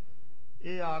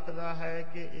ਇਹ ਆਖਦਾ ਹੈ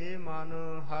ਕਿ ਇਹ ਮਨ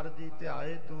ਹਰਿ ਜੀ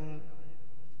ਧਿਆਏ ਤੂੰ,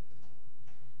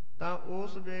 ਤਾਂ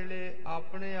ਉਸ ਵੇਲੇ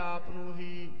ਆਪਣੇ ਆਪ ਨੂੰ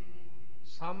ਹੀ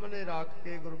ਸਾਹਮਣੇ ਰੱਖ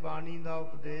ਕੇ ਗੁਰਬਾਣੀ ਦਾ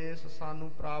ਉਪਦੇਸ਼ ਸਾਨੂੰ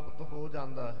ਪ੍ਰਾਪਤ ਹੋ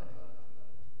ਜਾਂਦਾ ਹੈ।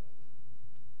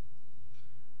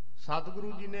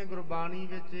 ਸਤਿਗੁਰੂ ਜੀ ਨੇ ਗੁਰਬਾਣੀ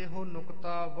ਵਿੱਚ ਇਹੋ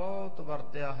ਨੁਕਤਾ ਬਹੁਤ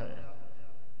ਵਰਤਿਆ ਹੈ।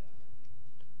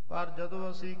 ਪਰ ਜਦੋਂ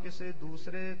ਅਸੀਂ ਕਿਸੇ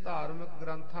ਦੂਸਰੇ ਧਾਰਮਿਕ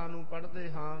ਗ੍ਰੰਥਾਂ ਨੂੰ ਪੜ੍ਹਦੇ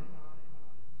ਹਾਂ,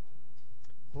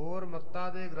 ਹੋਰ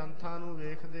ਮੱਤਾਂ ਦੇ ਗ੍ਰੰਥਾਂ ਨੂੰ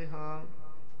ਵੇਖਦੇ ਹਾਂ,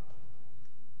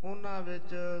 ਉਹਨਾਂ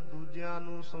ਵਿੱਚ ਦੂਜਿਆਂ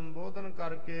ਨੂੰ ਸੰਬੋਧਨ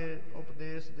ਕਰਕੇ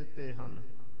ਉਪਦੇਸ਼ ਦਿੱਤੇ ਹਨ।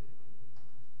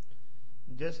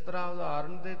 ਜਿਸ ਤਰ੍ਹਾਂ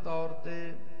ਉਦਾਹਰਨ ਦੇ ਤੌਰ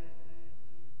ਤੇ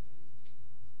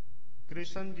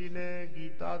ਕ੍ਰਿਸ਼ਨ ਜੀ ਨੇ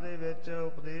ਗੀਤਾ ਦੇ ਵਿੱਚ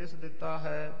ਉਪਦੇਸ਼ ਦਿੱਤਾ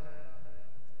ਹੈ।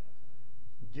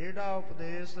 ਜਿਹੜਾ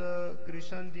ਉਪਦੇਸ਼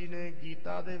ਕ੍ਰਿਸ਼ਨ ਜੀ ਨੇ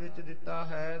ਗੀਤਾ ਦੇ ਵਿੱਚ ਦਿੱਤਾ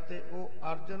ਹੈ ਤੇ ਉਹ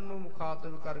ਅਰਜਨ ਨੂੰ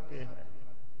ਮੁਖਾਤਿਬ ਕਰਕੇ ਹੈ।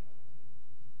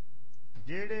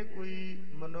 ਜਿਹੜੇ ਕੋਈ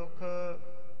ਮਨੁੱਖ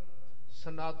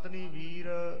ਸਨਾਤਨੀ ਵੀਰ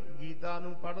ਗੀਤਾ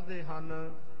ਨੂੰ ਪੜ੍ਹਦੇ ਹਨ,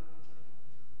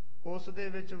 ਉਸ ਦੇ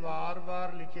ਵਿੱਚ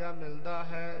ਵਾਰ-ਵਾਰ ਲਿਖਿਆ ਮਿਲਦਾ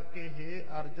ਹੈ ਕਿ ਹੇ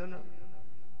ਅਰਜਨ,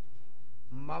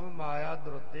 ਮਮ ਮਾਇਆ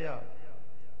ਦੁਰਤਿਆ,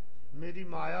 ਮੇਰੀ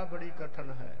ਮਾਇਆ ਬੜੀ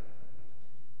ਕਠਨ ਹੈ।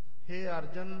 ਹੇ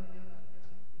ਅਰਜਨ,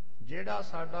 ਜਿਹੜਾ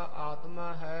ਸਾਡਾ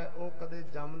ਆਤਮਾ ਹੈ ਉਹ ਕਦੇ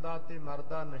ਜੰਮਦਾ ਤੇ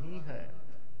ਮਰਦਾ ਨਹੀਂ ਹੈ।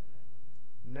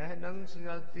 ਨਹਿਨੰ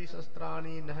ਸੰਯਤੀ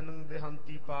ਸ਼ਸਤਰਾਣੀ ਨਹਿਨੰ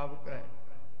ਦੇਹੰਤੀ ਪਾਵਕ ਹੈ।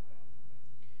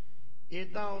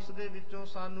 ਏਦਾਂ ਉਸ ਦੇ ਵਿੱਚੋਂ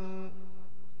ਸਾਨੂੰ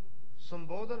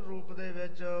ਸੰਬੋਧਨ ਰੂਪ ਦੇ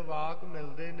ਵਿੱਚ ਵਾਕ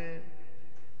ਮਿਲਦੇ ਨੇ।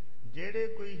 ਜਿਹੜੇ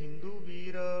ਕੋਈ ਹਿੰਦੂ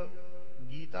ਵੀਰ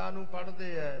ਗੀਤਾ ਨੂੰ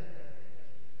ਪੜ੍ਹਦੇ ਐ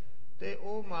ਤੇ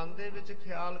ਉਹ ਮਨ ਦੇ ਵਿੱਚ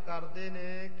ਖਿਆਲ ਕਰਦੇ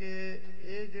ਨੇ ਕਿ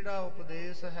ਇਹ ਜਿਹੜਾ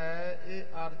ਉਪਦੇਸ਼ ਹੈ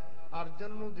ਇਹ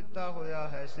ਅਰਜਨ ਨੂੰ ਦਿੱਤਾ ਹੋਇਆ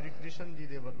ਹੈ ਸ੍ਰੀ ਕ੍ਰਿਸ਼ਨ ਜੀ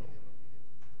ਦੇ ਵੱਲੋਂ।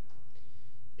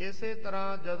 ਇਸੇ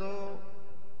ਤਰ੍ਹਾਂ ਜਦੋਂ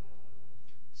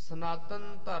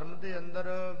ਸਨਾਤਨ ਧਰਮ ਦੇ ਅੰਦਰ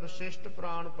ਵਿਸ਼ਿਸ਼ਟ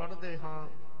ਪੁਰਾਣ ਪੜ੍ਹਦੇ ਹਾਂ,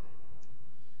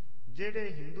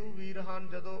 ਜਿਹੜੇ ਹਿੰਦੂ ਵੀਰ ਹਨ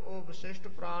ਜਦੋਂ ਉਹ ਵਿਸ਼ਿਸ਼ਟ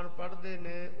ਪੁਰਾਣ ਪੜ੍ਹਦੇ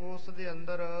ਨੇ, ਉਸ ਦੇ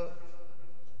ਅੰਦਰ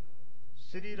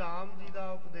ਸ੍ਰੀ ਰਾਮ ਜੀ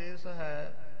ਦਾ ਉਪਦੇਸ਼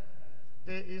ਹੈ।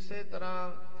 ਤੇ ਇਸੇ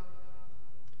ਤਰ੍ਹਾਂ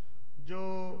ਜੋ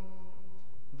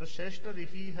ਵਿਸ਼ਿਸ਼ਟ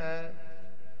ਰਿਸ਼ੀ ਹੈ,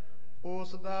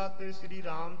 ਉਸ ਦਾ ਤੇ ਸ੍ਰੀ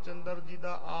ਰਾਮ ਚੰਦਰ ਜੀ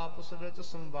ਦਾ ਆਪਸ ਵਿੱਚ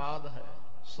ਸੰਵਾਦ ਹੈ,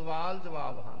 ਸਵਾਲ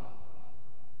ਜਵਾਬ ਹਨ।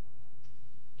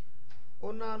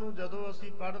 ਉਹਨਾਂ ਨੂੰ ਜਦੋਂ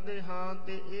ਅਸੀਂ ਪੜ੍ਹਦੇ ਹਾਂ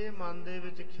ਤੇ ਇਹ ਮਨ ਦੇ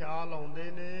ਵਿੱਚ ਖਿਆਲ ਆਉਂਦੇ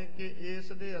ਨੇ ਕਿ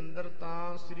ਇਸ ਦੇ ਅੰਦਰ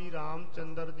ਤਾਂ ਸ੍ਰੀ ਰਾਮ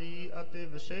ਚੰਦਰ ਜੀ ਅਤੇ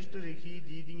ਵਿਸ਼ਿਸ਼ਟ ਰਿਸ਼ੀ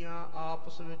ਜੀ ਦੀਆਂ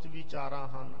ਆਪਸ ਵਿੱਚ ਵਿਚਾਰਾਂ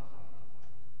ਹਨ।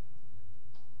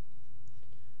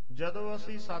 ਜਦੋਂ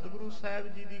ਅਸੀਂ ਸਤਿਗੁਰੂ ਸਾਹਿਬ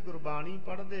ਜੀ ਦੀ ਗੁਰਬਾਣੀ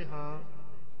ਪੜ੍ਹਦੇ ਹਾਂ,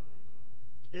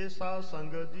 ਇਹ ਸਾਧ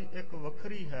ਸੰਗਤ ਜੀ ਇੱਕ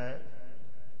ਵੱਖਰੀ ਹੈ।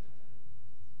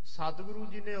 ਸਤਿਗੁਰੂ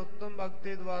ਜੀ ਨੇ ਉੱਤਮ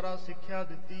ਬਖਤੇ ਦੁਆਰਾ ਸਿੱਖਿਆ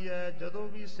ਦਿੱਤੀ ਹੈ। ਜਦੋਂ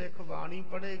ਵੀ ਸਿੱਖ ਬਾਣੀ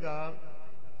ਪੜ੍ਹੇਗਾ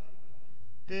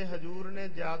ਤੇ ਹਜੂਰ ਨੇ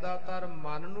ਜ਼ਿਆਦਾਤਰ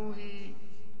ਮਨ ਨੂੰ ਹੀ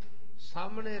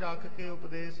ਸਾਹਮਣੇ ਰੱਖ ਕੇ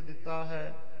ਉਪਦੇਸ਼ ਦਿੱਤਾ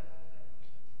ਹੈ।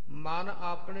 ਮਨ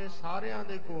ਆਪਣੇ ਸਾਰਿਆਂ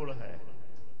ਦੇ ਕੋਲ ਹੈ।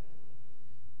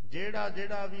 ਜਿਹੜਾ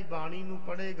ਜਿਹੜਾ ਵੀ ਬਾਣੀ ਨੂੰ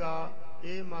ਪੜ੍ਹੇਗਾ,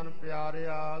 ਇਹ ਮਨ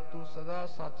ਪਿਆਰਿਆ ਤੂੰ ਸਦਾ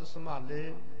ਸੱਚ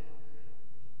ਸੰਭਾਲੇ,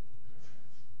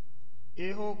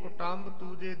 ਇਹੋ ਕੁਟੰਬ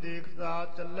ਤੂੰ ਜੇ ਦੇਖਦਾ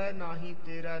ਚੱਲੇ ਨਾਹੀ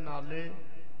ਤੇਰੇ ਨਾਲੇ।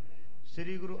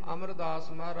 ਸ੍ਰੀ ਗੁਰੂ ਅਮਰਦਾਸ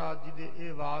ਮਹਾਰਾਜ ਜੀ ਦੇ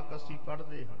ਇਹ ਵਾਕ ਅਸੀਂ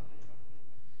ਪੜ੍ਹਦੇ ਹਾਂ।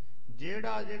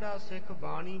 ਜਿਹੜਾ ਜਿਹੜਾ ਸਿੱਖ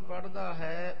ਬਾਣੀ ਪੜ੍ਹਦਾ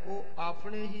ਹੈ, ਉਹ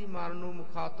ਆਪਣੇ ਹੀ ਮਨ ਨੂੰ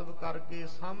ਮੁਖਾਤਬ ਕਰਕੇ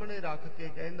ਸਾਹਮਣੇ ਰੱਖ ਕੇ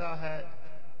ਕਹਿੰਦਾ ਹੈ,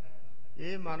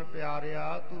 ਇਹ ਮਨ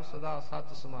ਪਿਆਰਿਆ ਤੂੰ ਸਦਾ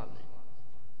ਸੱਚ ਸੰਭਾਲੇ।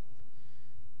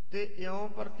 ਤੇ ਇਉਂ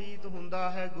ਪ੍ਰਤੀਤ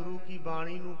ਹੁੰਦਾ ਹੈ ਗੁਰੂ ਕੀ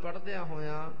ਬਾਣੀ ਨੂੰ ਪੜ੍ਹਦਿਆਂ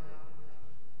ਹੋਇਆਂ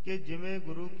ਕਿ ਜਿਵੇਂ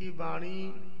ਗੁਰੂ ਕੀ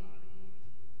ਬਾਣੀ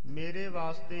ਮੇਰੇ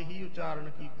ਵਾਸਤੇ ਹੀ ਉਚਾਰਨ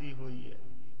ਕੀਤੀ ਹੋਈ ਹੈ।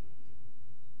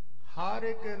 ਹਰ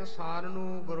ਇੱਕ ਇਨਸਾਨ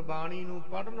ਨੂੰ, ਗੁਰਬਾਣੀ ਨੂੰ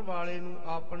ਪੜ੍ਹਨ ਵਾਲੇ ਨੂੰ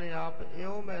ਆਪਣੇ ਆਪ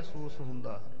ਇਉਂ ਮਹਿਸੂਸ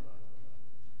ਹੁੰਦਾ ਹੈ।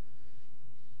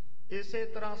 ਇਸੇ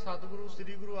ਤਰ੍ਹਾਂ ਸਤਿਗੁਰੂ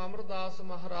ਸ੍ਰੀ ਗੁਰੂ ਅਮਰਦਾਸ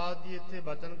ਮਹਾਰਾਜ ਜੀ ਇੱਥੇ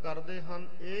ਬਚਨ ਕਰਦੇ ਹਨ,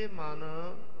 ਇਹ ਮਨ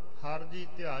ਹਰਿ ਜੀ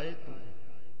ਧਿਆਏ ਤੂੰ।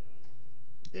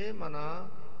 ਇਹ ਮਨਾ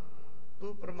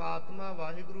ਤੂੰ ਪ੍ਰਮਾਤਮਾ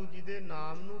ਵਾਹਿਗੁਰੂ ਜੀ ਦੇ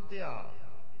ਨਾਮ ਨੂੰ ਧਿਆ।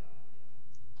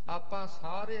 ਆਪਾਂ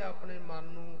ਸਾਰੇ ਆਪਣੇ ਮਨ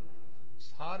ਨੂੰ,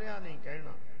 ਸਾਰਿਆਂ ਨਹੀਂ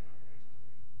ਕਹਿਣਾ,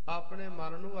 ਆਪਣੇ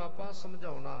ਮਨ ਨੂੰ ਆਪਾਂ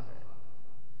ਸਮਝਾਉਣਾ ਹੈ।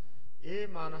 ਇਹ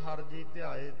ਮਨ ਹਰਿ ਜੀ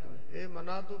ਧਿਆਏ ਤੂੰ। ਇਹ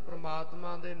ਮਨਾ ਤੂੰ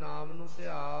ਪ੍ਰਮਾਤਮਾ ਦੇ ਨਾਮ ਨੂੰ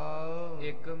ਧਿਆ।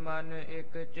 ਇਕ ਮਨ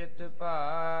ਇਕ ਚਿਤ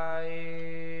ਭਾਏ।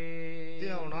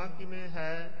 ਧਿਆਉਣਾ ਕਿਵੇਂ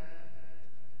ਹੈ?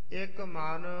 ਇੱਕ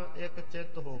ਮਨ ਇੱਕ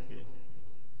ਚਿੱਤ ਹੋ ਕੇ।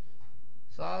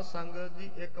 ਸਾਧ ਸੰਗਤ ਜੀ,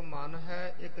 ਇੱਕ ਮਨ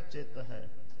ਹੈ, ਇੱਕ ਚਿੱਤ ਹੈ।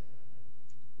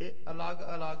 ਇਹ ਅਲੱਗ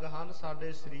ਅਲੱਗ ਹਨ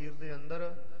ਸਾਡੇ ਸਰੀਰ ਦੇ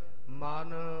ਅੰਦਰ।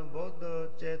 ਮਨ, ਬੁੱਧ,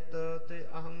 ਚਿੱਤ ਤੇ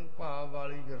ਅਹੰ ਭਾਵ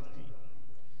ਵਾਲੀ ਬਿਰਤੀ,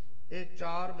 ਇਹ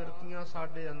ਚਾਰ ਬਿਰਤੀਆਂ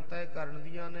ਸਾਡੇ ਅੰਤःਕਰਨ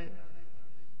ਦੀਆਂ ਨੇ।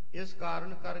 ਇਸ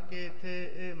ਕਾਰਨ ਕਰਕੇ ਇੱਥੇ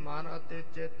ਇਹ ਮਨ ਅਤੇ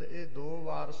ਚਿੱਤ, ਇਹ ਦੋ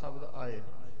ਵਾਰ ਸ਼ਬਦ ਆਏ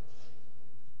ਹਨ।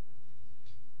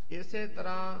 ਇਸੇ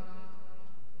ਤਰ੍ਹਾਂ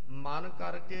ਮਨ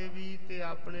ਕਰਕੇ ਵੀ ਤੇ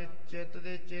ਆਪਣੇ ਚਿੱਤ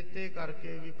ਦੇ ਚੇਤੇ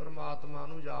ਕਰਕੇ ਵੀ ਪ੍ਰਮਾਤਮਾ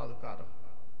ਨੂੰ ਯਾਦ ਕਰ।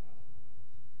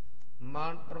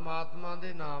 ਮਨ ਪ੍ਰਮਾਤਮਾ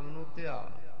ਦੇ ਨਾਮ ਨੂੰ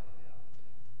ਧਿਆ।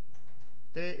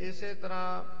 ਤੇ ਇਸੇ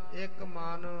ਤਰ੍ਹਾਂ ਇੱਕ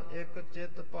ਮਨ ਇੱਕ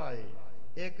ਚਿੱਤ ਭਾਏ।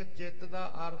 ਇੱਕ ਚਿੱਤ ਦਾ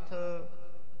ਅਰਥ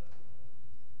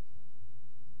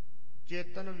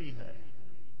ਚੇਤਨ ਵੀ ਹੈ।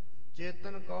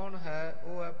 ਚੇਤਨ ਕੌਣ ਹੈ?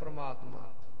 ਉਹ ਹੈ ਪ੍ਰਮਾਤਮਾ।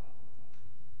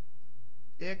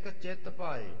 ਇੱਕ ਚਿੱਤ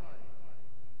ਭਾਏ,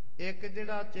 ਇੱਕ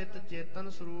ਜਿਹੜਾ ਚਿੱਤ ਚੇਤਨ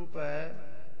ਸਰੂਪ ਹੈ,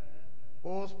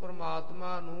 ਉਸ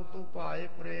ਪ੍ਰਮਾਤਮਾ ਨੂੰ ਤੂੰ ਭਾਏ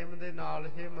ਪ੍ਰੇਮ ਦੇ ਨਾਲ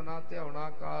ਹੀ ਮਨਾ ਧਿਆਉਣਾ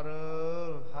ਕਰ।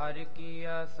 ਹਰਿ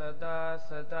ਕੀਆ ਸਦਾ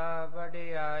ਸਦਾ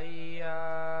ਵਡਿਆਈਆ।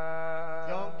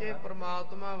 ਕਿਉਂਕਿ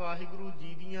ਪ੍ਰਮਾਤਮਾ ਵਾਹਿਗੁਰੂ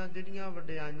ਜੀ ਦੀਆਂ ਜਿਹੜੀਆਂ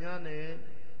ਵਡਿਆਈਆਂ ਨੇ,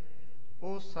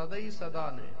 ਉਹ ਸਦਾ ਹੀ ਸਦਾ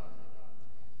ਨੇ।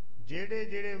 ਜਿਹੜੇ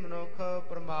ਜਿਹੜੇ ਮਨੁੱਖ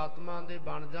ਪ੍ਰਮਾਤਮਾ ਦੇ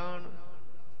ਬਣ ਜਾਣ,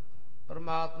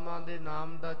 ਪ੍ਰਮਾਤਮਾ ਦੇ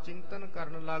ਨਾਮ ਦਾ ਚਿੰਤਨ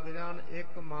ਕਰਨ ਲੱਗ ਜਾਣ,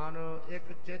 ਇੱਕ ਮਨ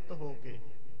ਇੱਕ ਚਿੱਤ ਹੋ ਕੇ।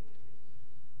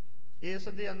 ਇਸ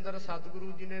ਦੇ ਅੰਦਰ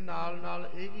ਸਤਿਗੁਰੂ ਜੀ ਨੇ ਨਾਲ ਨਾਲ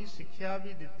ਇਹ ਵੀ ਸਿੱਖਿਆ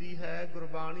ਵੀ ਦਿੱਤੀ ਹੈ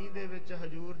ਗੁਰਬਾਣੀ ਦੇ ਵਿੱਚ।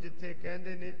 ਹਜੂਰ ਜਿੱਥੇ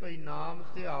ਕਹਿੰਦੇ ਨੇ ਭਈ ਨਾਮ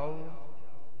ਧਿਆਓ,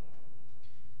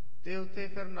 ਤੇ ਉੱਥੇ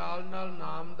ਫਿਰ ਨਾਲ ਨਾਲ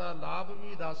ਨਾਮ ਦਾ ਲਾਭ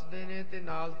ਵੀ ਦੱਸਦੇ ਨੇ ਤੇ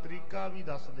ਨਾਲ ਤਰੀਕਾ ਵੀ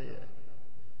ਦੱਸਦੇ ਹੈ।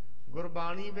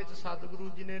 ਗੁਰਬਾਣੀ ਵਿੱਚ ਸਤਿਗੁਰੂ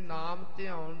ਜੀ ਨੇ ਨਾਮ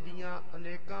ਧਿਆਉਣ ਦੀਆਂ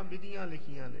ਅਨੇਕਾਂ ਵਿਧੀਆਂ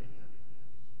ਲਿਖੀਆਂ ਨੇ।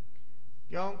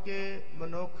 ਕਿਉਂਕਿ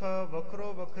ਮਨੁੱਖ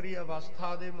ਵੱਖਰੋ ਵੱਖਰੀ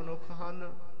ਅਵਸਥਾ ਦੇ ਮਨੁੱਖ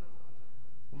ਹਨ,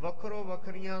 ਵੱਖਰੋ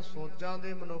ਵੱਖਰੀਆਂ ਸੋਚਾਂ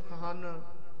ਦੇ ਮਨੁੱਖ ਹਨ।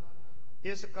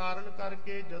 ਇਸ ਕਾਰਨ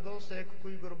ਕਰਕੇ ਜਦੋਂ ਸਿੱਖ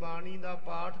ਕੋਈ ਗੁਰਬਾਣੀ ਦਾ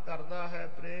ਪਾਠ ਕਰਦਾ ਹੈ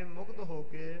ਪ੍ਰੇਮ ਮੁਕਤ ਹੋ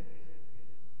ਕੇ,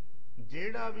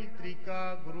 ਜਿਹੜਾ ਵੀ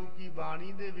ਤਰੀਕਾ ਗੁਰੂ ਕੀ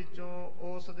ਬਾਣੀ ਦੇ ਵਿੱਚੋਂ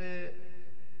ਉਸ ਦੇ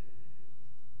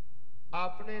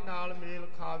ਆਪਣੇ ਨਾਲ ਮੇਲ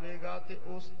ਖਾਵੇਗਾ ਤੇ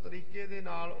ਉਸ ਤਰੀਕੇ ਦੇ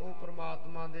ਨਾਲ ਉਹ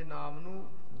ਪ੍ਰਮਾਤਮਾ ਦੇ ਨਾਮ ਨੂੰ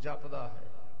ਜਪਦਾ ਹੈ।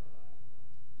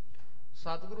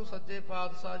 ਸਤਿਗੁਰੂ ਸੱਚੇ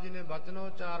ਪਾਤਸ਼ਾਹ ਜੀ ਨੇ ਬਚਨ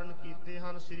ਉਚਾਰਨ ਕੀਤੇ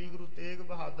ਹਨ। ਸ੍ਰੀ ਗੁਰੂ ਤੇਗ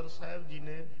ਬਹਾਦਰ ਸਾਹਿਬ ਜੀ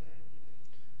ਨੇ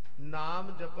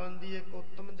ਨਾਮ ਜਪਣ ਦੀ ਇੱਕ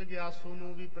ਉੱਤਮ ਜਗਿਆਸੂ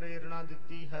ਨੂੰ ਵੀ ਪ੍ਰੇਰਣਾ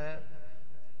ਦਿੱਤੀ ਹੈ।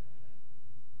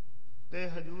 ਤੇ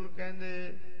ਹਜੂਰ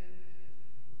ਕਹਿੰਦੇ,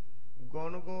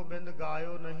 ਗੁਣ ਗੋਬਿੰਦ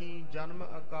ਗਾਇਓ ਨਹੀਂ, ਜਨਮ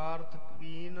ਅਕਾਰਥ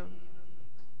ਕੀਨ,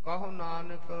 ਕਹੋ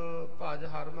ਨਾਨਕ ਭਜ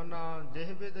ਹਰਮਨਾ,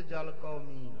 ਜਿਹ ਬਿਦ ਜਲ ਕਉ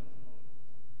ਮੀਨ।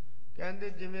 ਕਹਿੰਦੇ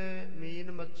ਜਿਵੇਂ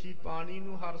ਮੀਨ ਮੱਛੀ ਪਾਣੀ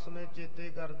ਨੂੰ ਹਰ ਸਮੇਂ ਚੇਤੇ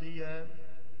ਕਰਦੀ ਹੈ,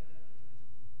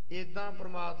 ਏਦਾਂ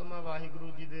ਪ੍ਰਮਾਤਮਾ ਵਾਹਿਗੁਰੂ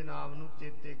ਜੀ ਦੇ ਨਾਮ ਨੂੰ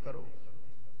ਚੇਤੇ ਕਰੋ।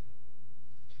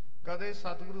 ਕਦੇ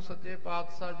ਸਤਿਗੁਰੂ ਸੱਚੇ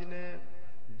ਪਾਤਸ਼ਾਹ ਜੀ ਨੇ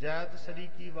ਜੈਤ ਸਰੀ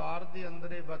ਕੀ ਵਾਰ ਦੇ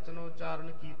ਅੰਦਰ ਇਹ ਬਚਨ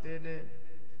ਉਚਾਰਨ ਕੀਤੇ ਨੇ।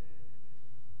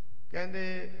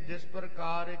 ਕਹਿੰਦੇ ਜਿਸ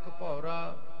ਪ੍ਰਕਾਰ ਇੱਕ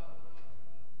ਭੌਰਾ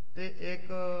ਤੇ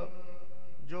ਇੱਕ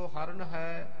ਜੋ ਹਰਨ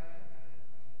ਹੈ,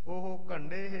 ਉਹ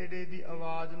ਘੰਡੇ ਹੇੜੇ ਦੀ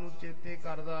ਆਵਾਜ਼ ਨੂੰ ਚੇਤੇ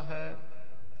ਕਰਦਾ ਹੈ।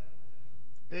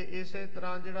 ਤੇ ਇਸੇ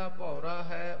ਤਰ੍ਹਾਂ ਜਿਹੜਾ ਭੌਰਾ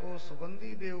ਹੈ ਉਹ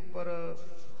ਸੁਗੰਧੀ ਦੇ ਉੱਪਰ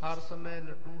ਹਰ ਸਮੇਂ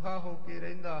ਲਟੂਹਾ ਹੋ ਕੇ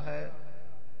ਰਹਿੰਦਾ ਹੈ।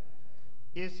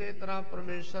 ਇਸੇ ਤਰ੍ਹਾਂ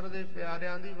ਪਰਮੇਸ਼ਰ ਦੇ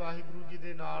ਪਿਆਰਿਆਂ ਦੀ ਵਾਹਿਗੁਰੂ ਜੀ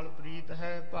ਦੇ ਨਾਲ ਪ੍ਰੀਤ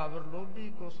ਹੈ। ਭਵਰ ਲੋਭੀ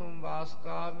ਕੁਸੁਮ ਵਾਸ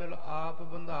ਕਾ ਮਿਲ ਆਪ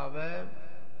ਬੰਧਾਵੈ,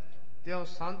 ਤਿਉ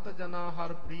ਸੰਤ ਜਨਾ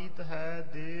ਹਰ ਪ੍ਰੀਤ ਹੈ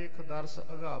ਦੇਖ ਦਰਸ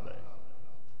ਅਗਾਵੈ।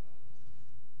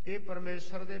 ਇਹ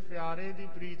ਪਰਮੇਸ਼ਰ ਦੇ ਪਿਆਰੇ ਦੀ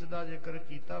ਪ੍ਰੀਤ ਦਾ ਜ਼ਿਕਰ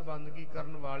ਕੀਤਾ, ਬੰਦਗੀ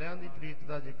ਕਰਨ ਵਾਲਿਆਂ ਦੀ ਪ੍ਰੀਤ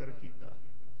ਦਾ ਜ਼ਿਕਰ ਕੀਤਾ।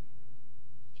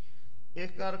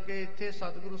 ਇਸ ਕਰਕੇ ਇੱਥੇ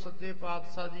ਸਤਿਗੁਰੂ ਸੱਚੇ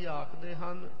ਪਾਤਸ਼ਾਹ ਜੀ ਆਖਦੇ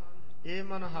ਹਨ, ਏ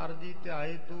ਮਨ ਹਰਿ ਜੀ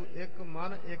ਧਿਆਏ ਤੂੰ ਇੱਕ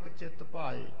ਮਨ ਇੱਕ ਚਿੱਤ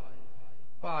ਭਾਏ।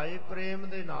 ਭਾਏ ਪ੍ਰੇਮ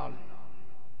ਦੇ ਨਾਲ,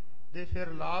 ਤੇ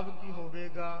ਫਿਰ ਲਾਭ ਕੀ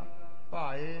ਹੋਵੇਗਾ?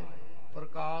 ਭਾਏ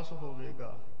ਪ੍ਰਕਾਸ਼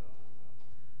ਹੋਵੇਗਾ।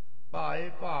 ਭਾਏ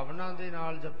ਭਾਵਨਾ ਦੇ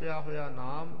ਨਾਲ ਜਪਿਆ ਹੋਇਆ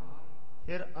ਨਾਮ,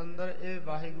 ਫਿਰ ਅੰਦਰ ਇਹ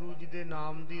ਵਾਹਿਗੁਰੂ ਜੀ ਦੇ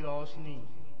ਨਾਮ ਦੀ ਰੌਸ਼ਨੀ,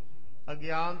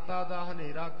 ਅਗਿਆਨਤਾ ਦਾ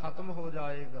ਹਨੇਰਾ ਖਤਮ ਹੋ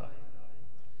ਜਾਏਗਾ।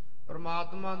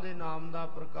 ਪਰਮਾਤਮਾ ਦੇ ਨਾਮ ਦਾ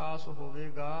ਪ੍ਰਕਾਸ਼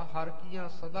ਹੋਵੇਗਾ। ਹਰ ਕੀਆਂ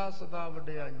ਸਦਾ ਸਦਾ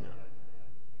ਵਡਿਆਈਆਂ।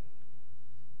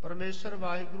 ਪਰਮੇਸ਼ਰ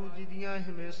ਵਾਹਿਗੁਰੂ ਜੀ ਦੀਆਂ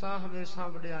ਹਮੇਸ਼ਾ ਹਮੇਸ਼ਾ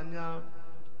ਵਡਿਆਈਆਂ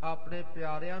ਆਪਣੇ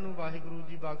ਪਿਆਰਿਆਂ ਨੂੰ ਵਾਹਿਗੁਰੂ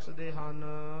ਜੀ ਬਖਸ਼ਦੇ ਹਨ।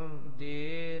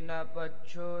 ਦੇ ਨ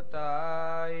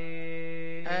ਪਛੋਤਾਏ,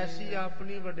 ਐਸੀ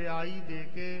ਆਪਣੀ ਵਡਿਆਈ ਦੇ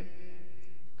ਕੇ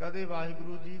ਕਦੇ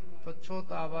ਵਾਹਿਗੁਰੂ ਜੀ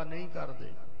ਪਛੋਤਾਵਾ ਨਹੀਂ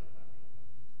ਕਰਦੇ।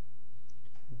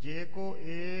 ਜੇ ਕੋ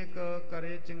ਏਕ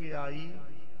ਕਰੇ ਚੰਗਿਆਈ,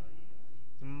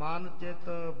 ਮਨ ਚਿਤ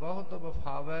ਬਹੁਤ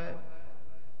ਵਫਾਵੈ।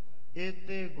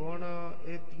 ਏਤੇ ਗੁਣ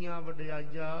ਏਤੀਆਂ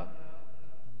ਵਡਿਆਈਆਂ,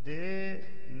 ਦੇ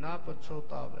ਨਾ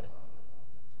ਪਛੋਤਾਵੈ।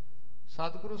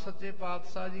 ਸਤਿਗੁਰੂ ਸੱਚੇ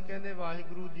ਪਾਤਸ਼ਾਹ ਜੀ ਕਹਿੰਦੇ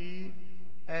ਵਾਹਿਗੁਰੂ ਜੀ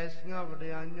ਐਸੀਆਂ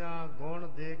ਵਡਿਆਈਆਂ ਗੁਣ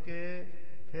ਦੇ ਕੇ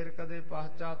ਫਿਰ ਕਦੇ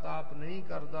ਪਛਤਾਪ ਨਹੀਂ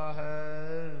ਕਰਦਾ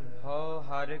ਹੈ। ਹਉ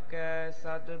ਹਰਿ ਕੈ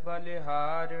ਸਦ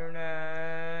ਬਲਿਹਾਰਣੈ।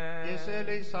 ਇਸੇ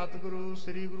ਲਈ ਸਤਿਗੁਰੂ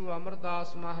ਸ੍ਰੀ ਗੁਰੂ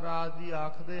ਅਮਰਦਾਸ ਮਹਾਰਾਜ ਜੀ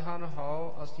ਆਖਦੇ ਹਨ,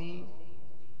 ਹਉ ਅਸੀਂ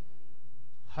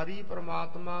ਹਰੀ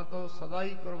ਪ੍ਰਮਾਤਮਾ ਤੋਂ ਸਦਾ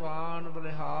ਹੀ ਕੁਰਬਾਨ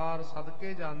ਬਲਿਹਾਰ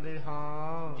ਸਦਕੇ ਜਾਂਦੇ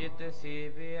ਹਾਂ। ਜਿਤ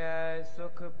ਸੇਵਿਐ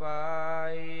ਸੁਖ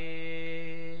ਪਾਈ।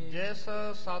 ਜਿਸ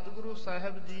ਸਤਿਗੁਰੂ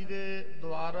ਸਾਹਿਬ ਜੀ ਦੇ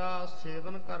ਦੁਆਰਾ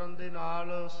ਸੇਵਨ ਕਰਨ ਦੇ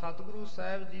ਨਾਲ, ਸਤਿਗੁਰੂ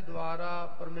ਸਾਹਿਬ ਜੀ ਦੁਆਰਾ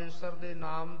ਪਰਮੇਸ਼ਰ ਦੇ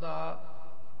ਨਾਮ ਦਾ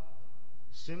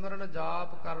ਸਿਮਰਨ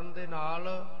ਜਾਪ ਕਰਨ ਦੇ ਨਾਲ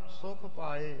ਸੁਖ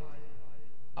ਪਾਏ,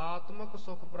 ਆਤਮਿਕ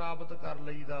ਸੁਖ ਪ੍ਰਾਪਤ ਕਰ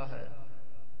ਲਈਦਾ ਹੈ।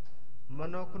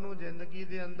 ਮਨੁੱਖ ਨੂੰ ਜ਼ਿੰਦਗੀ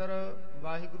ਦੇ ਅੰਦਰ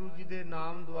ਵਾਹਿਗੁਰੂ ਜੀ ਦੇ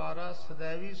ਨਾਮ ਦੁਆਰਾ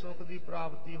ਸदैवी ਸੁਖ ਦੀ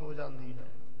ਪ੍ਰਾਪਤੀ ਹੋ ਜਾਂਦੀ ਹੈ।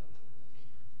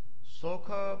 ਸੁਖ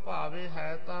ਭਾਵੇਂ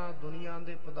ਹੈ ਤਾਂ ਦੁਨੀਆ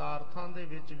ਦੇ ਪਦਾਰਥਾਂ ਦੇ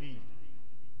ਵਿੱਚ ਵੀ,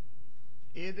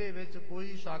 ਇਹਦੇ ਵਿੱਚ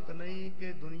ਕੋਈ ਸ਼ੱਕ ਨਹੀਂ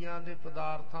ਕਿ ਦੁਨੀਆ ਦੇ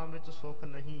ਪਦਾਰਥਾਂ ਵਿੱਚ ਸੁਖ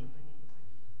ਨਹੀਂ,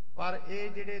 ਪਰ ਇਹ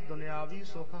ਜਿਹੜੇ ਦੁਨਿਆਵੀ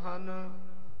ਸੁਖ ਹਨ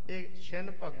ਇਹ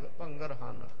ਛਿਨ ਭੰਗਰ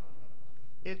ਹਨ,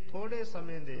 ਇਹ ਥੋੜੇ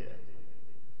ਸਮੇਂ ਦੇ ਹੈ।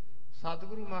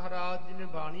 ਸਤਿਗੁਰੂ ਮਹਾਰਾਜ ਜੀ ਨੇ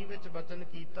ਬਾਣੀ ਵਿੱਚ ਬਚਨ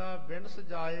ਕੀਤਾ, ਬਿਨਸ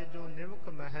ਜਾਏ ਜੋ ਨਿਮਖ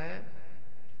ਮਹਿ,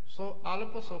 ਸੋ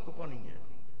ਅਲਪ ਸੁਖ ਭਣੀਐ।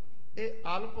 ਇਹ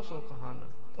ਅਲਪ ਸੁਖ ਹਨ,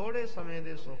 ਥੋੜੇ ਸਮੇਂ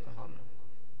ਦੇ ਸੁਖ ਹਨ।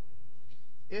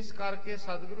 ਇਸ ਕਰਕੇ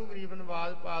ਸਤਿਗੁਰੂ ਗਰੀਬ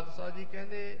ਨਿਵਾਜ ਪਾਤਸ਼ਾਹ ਜੀ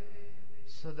ਕਹਿੰਦੇ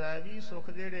ਸदैवी ਸੁਖ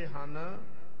ਜਿਹੜੇ ਹਨ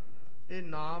ਇਹ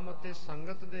ਨਾਮ ਅਤੇ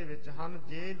ਸੰਗਤ ਦੇ ਵਿੱਚ ਹਨ।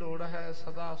 ਜੇ ਲੋੜ ਹੈ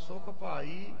ਸਦਾ ਸੁਖ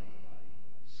ਭਾਈ,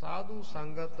 ਸਾਧੂ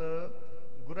ਸੰਗਤ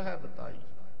ਗੁਰਹਿ ਬਤਾਈ।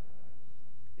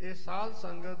 ਇਹ ਸਾਧ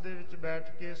ਸੰਗਤ ਦੇ ਵਿੱਚ ਬੈਠ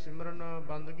ਕੇ ਸਿਮਰਨ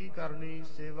ਬੰਦਗੀ ਕਰਨੀ,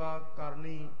 ਸੇਵਾ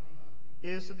ਕਰਨੀ,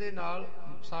 ਇਸ ਦੇ ਨਾਲ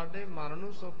ਸਾਡੇ ਮਨ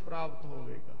ਨੂੰ ਸੁਖ ਪ੍ਰਾਪਤ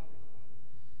ਹੋਵੇਗਾ।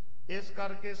 ਇਸ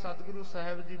ਕਰਕੇ ਸਤਿਗੁਰੂ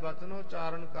ਸਾਹਿਬ ਜੀ ਬਚਨ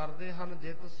ਉਚਾਰਨ ਕਰਦੇ ਹਨ,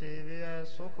 ਜਿਤ ਸੇਵਿਐ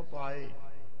ਸੁਖ ਪਾਏ।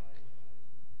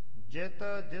 ਜਿਤ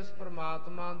ਜਿਸ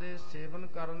ਪ੍ਰਮਾਤਮਾ ਦੇ ਸੇਵਨ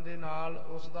ਕਰਨ ਦੇ ਨਾਲ,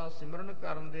 ਉਸ ਦਾ ਸਿਮਰਨ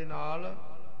ਕਰਨ ਦੇ ਨਾਲ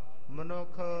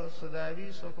ਮਨੁੱਖ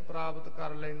ਸदैवी ਸੁਖ ਪ੍ਰਾਪਤ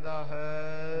ਕਰ ਲੈਂਦਾ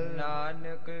ਹੈ।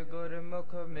 ਨਾਨਕ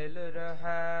ਗੁਰਮੁਖ ਮਿਲ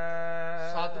ਰਹਾ।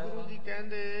 ਸਤਿਗੁਰੂ ਜੀ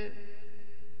ਕਹਿੰਦੇ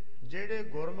ਜਿਹੜੇ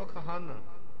ਗੁਰਮੁਖ ਹਨ,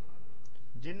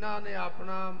 ਜਿਨ੍ਹਾਂ ਨੇ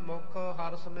ਆਪਣਾ ਮੁਖ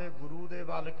ਹਰ ਸਮੇਂ ਗੁਰੂ ਦੇ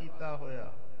ਵੱਲ ਕੀਤਾ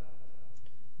ਹੋਇਆ,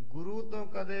 ਗੁਰੂ ਤੋਂ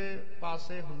ਕਦੇ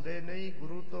ਪਾਸੇ ਹੁੰਦੇ ਨਹੀਂ,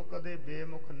 ਗੁਰੂ ਤੋਂ ਕਦੇ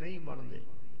ਬੇਮੁਖ ਨਹੀਂ ਬਣਦੇ,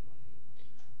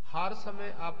 ਹਰ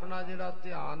ਸਮੇਂ ਆਪਣਾ ਜਿਹੜਾ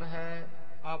ਧਿਆਨ ਹੈ,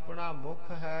 ਆਪਣਾ ਮੁਖ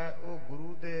ਹੈ, ਉਹ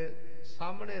ਗੁਰੂ ਦੇ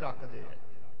ਸਾਹਮਣੇ ਰੱਖਦੇ ਹੈ।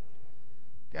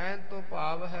 ਕਹਿਣ ਤੋਂ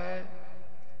ਭਾਵ ਹੈ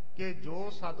ਕਿ ਜੋ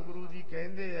ਸਤਿਗੁਰੂ ਜੀ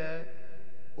ਕਹਿੰਦੇ ਹੈ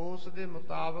ਉਸ ਦੇ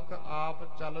ਮੁਤਾਬਕ ਆਪ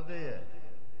ਚੱਲਦੇ ਹੈ,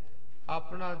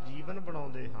 ਆਪਣਾ ਜੀਵਨ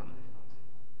ਬਣਾਉਂਦੇ ਹਨ।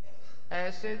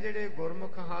 ਐਸੇ ਜਿਹੜੇ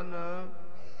ਗੁਰਮੁਖ ਹਨ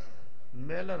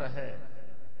ਮਿਲ ਰਹੇ,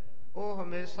 ਉਹ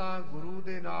ਹਮੇਸ਼ਾ ਗੁਰੂ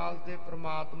ਦੇ ਨਾਲ ਤੇ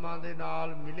ਪ੍ਰਮਾਤਮਾ ਦੇ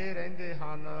ਨਾਲ ਮਿਲੇ ਰਹਿੰਦੇ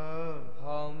ਹਨ।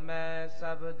 ਹਉਮੈ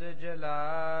ਸ਼ਬਦ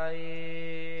ਜਲਾਈ।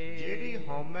 ਜਿਹੜੀ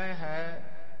ਹਉਮੈ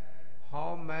ਹੈ,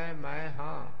 ਹਉ ਮੈਂ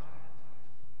ਹਾਂ,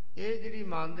 ਇਹ ਜਿਹੜੀ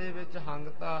ਮਨ ਦੇ ਵਿੱਚ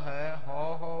ਹੰਗਤਾ ਹੈ,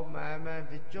 ਹਉ ਹਉ ਮੈਂ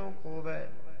ਵਿੱਚੋਂ ਖੋਵੈ,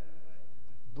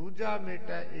 ਦੂਜਾ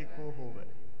ਮੇਟੈ ਏਕੋ ਹੋਵੈ।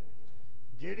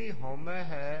 ਜਿਹੜੀ ਹਉਮੈ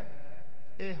ਹੈ,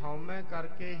 ਇਹ ਹਉਮੈ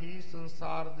ਕਰਕੇ ਹੀ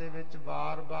ਸੰਸਾਰ ਦੇ ਵਿੱਚ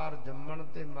ਵਾਰ-ਵਾਰ ਜੰਮਣ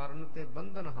ਤੇ ਮਰਨ ਤੇ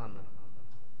ਬੰਧਨ ਹਨ।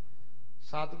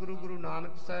 ਸਤਿਗੁਰੂ ਗੁਰੂ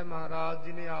ਨਾਨਕ ਸਾਹਿਬ ਮਹਾਰਾਜ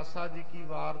ਜੀ ਨੇ ਆਸਾ ਜੀ ਕੀ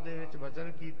ਵਾਰ ਦੇ ਵਿੱਚ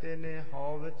ਵਚਨ ਕੀਤੇ ਨੇ,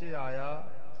 ਹਉ ਵਿੱਚ ਆਇਆ,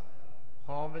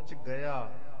 ਹਉ ਵਿੱਚ ਗਿਆ,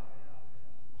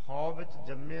 ਹਉ ਵਿੱਚ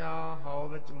ਜੰਮਿਆ, ਹਉ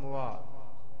ਵਿੱਚ ਮੁਆ।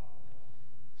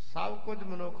 ਸਭ ਕੁਝ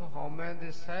ਮਨੁੱਖ ਹਉਮੈ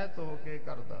ਦੇ ਸਹਿਤ ਹੋ ਕੇ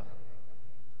ਕਰਦਾ।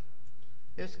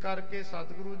 ਇਸ ਕਰਕੇ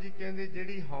ਸਤਿਗੁਰੂ ਜੀ ਕਹਿੰਦੇ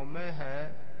ਜਿਹੜੀ ਹਉਮੈ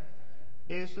ਹੈ,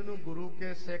 ਇਸ ਨੂੰ ਗੁਰੂ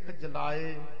ਕੇ ਸਿੱਖ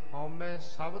ਜਲਾਏ, ਹਉਮੈ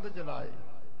ਸ਼ਬਦ ਜਲਾਏ।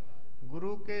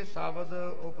 ਗੁਰੂ ਕੇ ਸ਼ਬਦ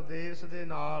ਉਪਦੇਸ਼ ਦੇ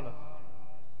ਨਾਲ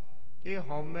ਇਹ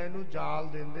ਹਉਮੈ ਨੂੰ ਜਾਲ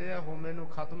ਦਿੰਦੇ ਆ, ਹਉਮੈ ਨੂੰ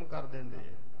ਖਤਮ ਕਰ ਦਿੰਦੇ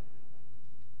ਆ।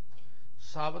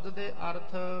 ਸ਼ਬਦ ਦੇ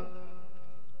ਅਰਥ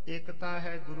ਇੱਕ ਤਾਂ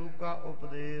ਹੈ ਗੁਰੂ ਕਾ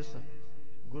ਉਪਦੇਸ਼,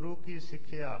 ਗੁਰੂ ਕੀ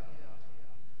ਸਿੱਖਿਆ।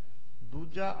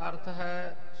 ਦੂਜਾ ਅਰਥ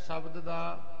ਹੈ ਸ਼ਬਦ ਦਾ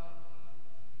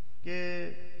ਕਿ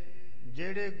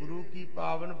ਜਿਹੜੇ ਗੁਰੂ ਕੀ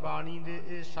ਪਾਵਨ ਬਾਣੀ ਦੇ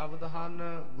ਇਹ ਸ਼ਬਦ ਹਨ,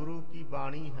 ਗੁਰੂ ਕੀ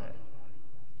ਬਾਣੀ ਹੈ।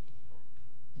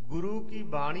 ਗੁਰੂ ਕੀ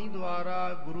ਬਾਣੀ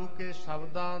ਦੁਆਰਾ, ਗੁਰੂ ਕੇ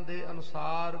ਸ਼ਬਦਾਂ ਦੇ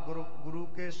ਅਨੁਸਾਰ, ਗੁਰੂ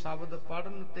ਕੇ ਸ਼ਬਦ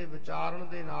ਪੜ੍ਹਨ ਤੇ ਵਿਚਾਰਨ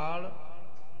ਦੇ ਨਾਲ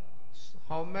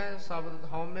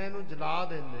ਹਉਮੈ ਨੂੰ ਜਲਾ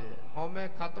ਦਿੰਦੇ, ਹਉਮੈ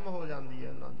ਖਤਮ ਹੋ ਜਾਂਦੀ ਹੈ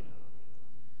ਉਹਨਾਂ ਦੀ।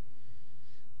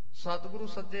 ਸਤਿਗੁਰੂ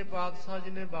ਸੱਚੇ ਪਾਤਸ਼ਾਹ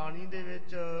ਜੀ ਨੇ ਬਾਣੀ ਦੇ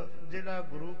ਵਿੱਚ ਜਿਹੜਾ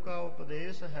ਗੁਰੂ ਕਾ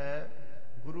ਉਪਦੇਸ਼ ਹੈ,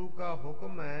 ਗੁਰੂ ਕਾ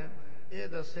ਹੁਕਮ ਹੈ, ਇਹ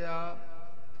ਦੱਸਿਆ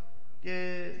ਕਿ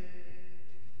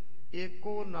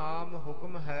ਏਕੋ ਨਾਮ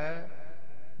ਹੁਕਮ ਹੈ,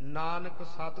 ਨਾਨਕ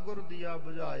ਸਤਿਗੁਰ ਦੀਆ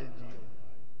ਬੁਝਾਏ ਜੀਓ।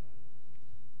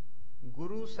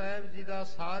 ਗੁਰੂ ਸਾਹਿਬ ਜੀ ਦਾ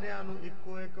ਸਾਰਿਆਂ ਨੂੰ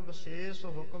ਇੱਕੋ ਇੱਕ ਵਿਸ਼ੇਸ਼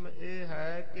ਹੁਕਮ ਇਹ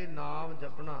ਹੈ ਕਿ ਨਾਮ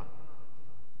ਜਪਣਾ।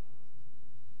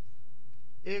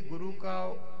 ਇਹ ਗੁਰੂ ਕਾ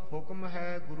ਹੁਕਮ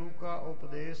ਹੈ, ਗੁਰੂ ਕਾ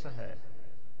ਉਪਦੇਸ਼ ਹੈ।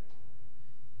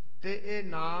 ਤੇ ਇਹ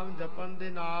ਨਾਮ ਜਪਣ ਦੇ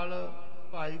ਨਾਲ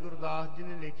ਭਾਈ ਗੁਰਦਾਸ ਜੀ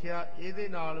ਨੇ ਲਿਖਿਆ, ਇਹਦੇ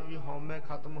ਨਾਲ ਵੀ ਹਉਮੈ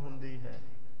ਖਤਮ ਹੁੰਦੀ ਹੈ।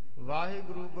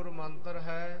 ਵਾਹਿਗੁਰੂ ਗੁਰ ਮੰਤਰ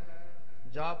ਹੈ,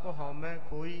 ਜਪ ਹਉਮੈ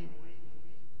ਕੋਈ।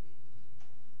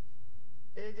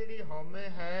 ਇਹ ਜਿਹੜੀ ਹਉਮੈ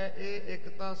ਹੈ, ਇਹ ਇੱਕ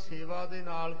ਤਾਂ ਸੇਵਾ ਦੇ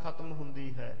ਨਾਲ ਖਤਮ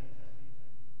ਹੁੰਦੀ ਹੈ।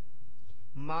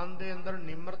 ਮਨ ਦੇ ਅੰਦਰ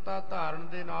ਨਿਮਰਤਾ ਧਾਰਨ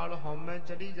ਦੇ ਨਾਲ ਹਉਮੈ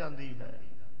ਚਲੀ ਜਾਂਦੀ ਹੈ।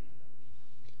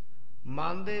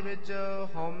 ਮਨ ਦੇ ਵਿੱਚ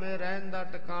ਹਉਮੈ ਰਹਿਣ ਦਾ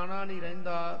ਟਿਕਾਣਾ ਨਹੀਂ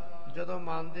ਰਹਿੰਦਾ ਜਦੋਂ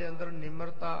ਮਨ ਦੇ ਅੰਦਰ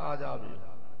ਨਿਮਰਤਾ ਆ ਜਾਵੇ।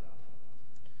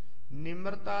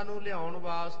 ਨਿਮਰਤਾ ਨੂੰ ਲਿਆਉਣ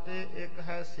ਵਾਸਤੇ ਇੱਕ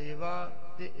ਹੈ ਸੇਵਾ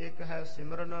ਤੇ ਇੱਕ ਹੈ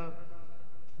ਸਿਮਰਨ,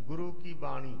 ਗੁਰੂ ਕੀ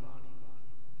ਬਾਣੀ।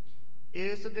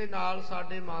 ਇਸ ਦੇ ਨਾਲ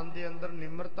ਸਾਡੇ ਮਨ ਦੇ ਅੰਦਰ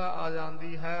ਨਿਮਰਤਾ ਆ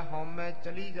ਜਾਂਦੀ ਹੈ, ਹਉਮੈ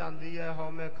ਚਲੀ ਜਾਂਦੀ ਹੈ,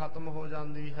 ਹਉਮੈ ਖਤਮ ਹੋ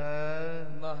ਜਾਂਦੀ ਹੈ।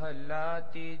 ਮਹੱਲਾ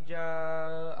ਤੀਜਾ,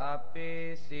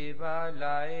 ਆਪੇ ਸੇਵਾ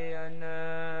ਲਾਏ ਅਨ।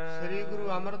 ਸ੍ਰੀ ਗੁਰੂ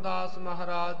ਅਮਰਦਾਸ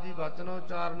ਮਹਾਰਾਜ ਜੀ ਵਚਨ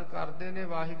ਉਚਾਰਨ ਕਰਦੇ ਨੇ।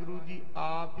 ਵਾਹਿਗੁਰੂ ਜੀ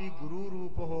ਆਪ ਹੀ ਗੁਰੂ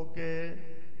ਰੂਪ ਹੋ ਕੇ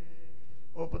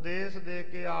ਉਪਦੇਸ਼ ਦੇ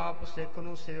ਕੇ ਆਪ ਸਿੱਖ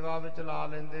ਨੂੰ ਸੇਵਾ ਵਿੱਚ ਲਾ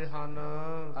ਲੈਂਦੇ ਹਨ।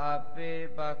 ਆਪੇ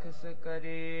ਬਖਸ਼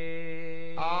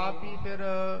ਕਰੇ। ਆਪ ਹੀ ਫਿਰ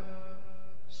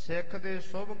ਸਿੱਖ ਦੇ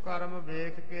ਸ਼ੁਭ ਕਰਮ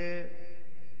ਵੇਖ ਕੇ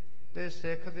ਤੇ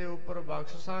ਸਿੱਖ ਦੇ ਉੱਪਰ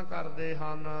ਬਖਸ਼ਿਸ਼ਾਂ ਕਰਦੇ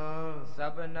ਹਨ।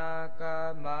 ਸਭਨਾ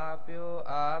ਕਾ ਮਾਪਿਓ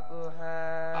ਆਪ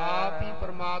ਹੈ। ਆਪ ਹੀ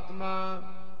ਪ੍ਰਮਾਤਮਾ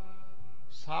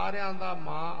ਸਾਰਿਆਂ ਦਾ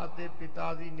ਮਾਂ ਅਤੇ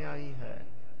ਪਿਤਾ ਦੀ ਨਿਆਈ ਹੈ।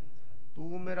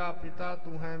 ਤੂੰ ਮੇਰਾ ਪਿਤਾ,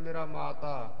 ਤੂੰ ਹੈ ਮੇਰਾ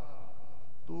ਮਾਤਾ,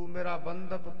 ਤੂੰ ਮੇਰਾ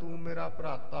ਬੰਧਪ, ਤੂੰ ਮੇਰਾ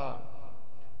ਭਰਾਤਾ,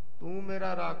 ਤੂੰ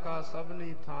ਮੇਰਾ ਰਾਖਾ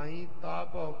ਸਭਨੀ ਥਾਈ, ਤਾ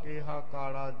ਭਉ ਕੇਹਾ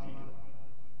ਕਾਲਾ ਜੀਉ।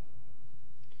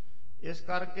 ਇਸ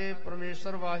ਕਰਕੇ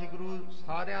ਪਰਮੇਸ਼ਰ ਵਾਹਿਗੁਰੂ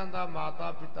ਸਾਰਿਆਂ ਦਾ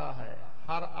ਮਾਤਾ ਪਿਤਾ ਹੈ।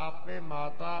 ਹਰ ਆਪੇ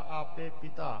ਮਾਤਾ ਆਪੇ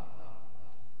ਪਿਤਾ,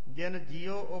 ਜਿਨ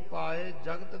ਜੀਉ ਉਪਾਏ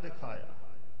ਜਗਤ ਦਿਖਾਇਆ।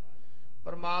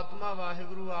 ਪਰਮਾਤਮਾ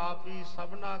ਵਾਹਿਗੁਰੂ ਆਪ ਹੀ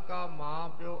ਸਭਨਾ ਕਾ ਮਾਂ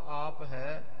ਪਿਓ ਆਪ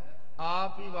ਹੈ।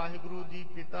 ਆਪ ਹੀ ਵਾਹਿਗੁਰੂ ਜੀ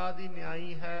ਪਿਤਾ ਦੀ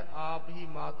ਨਿਆਈ ਹੈ, ਆਪ ਹੀ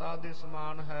ਮਾਤਾ ਦੇ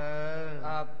ਸਮਾਨ ਹੈ।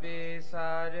 ਆਪੇ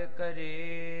ਸਾਰ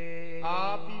ਕਰੇ।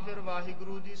 ਆਪ ਹੀ ਫਿਰ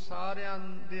ਵਾਹਿਗੁਰੂ ਜੀ ਸਾਰਿਆਂ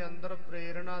ਦੇ ਅੰਦਰ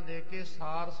ਪ੍ਰੇਰਣਾ ਦੇ ਕੇ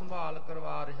ਸਾਰ ਸੰਭਾਲ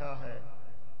ਕਰਵਾ ਰਿਹਾ ਹੈ।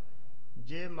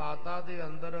 ਜੇ ਮਾਤਾ ਦੇ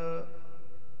ਅੰਦਰ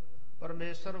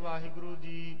ਪਰਮੇਸ਼ਰ ਵਾਹਿਗੁਰੂ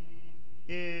ਜੀ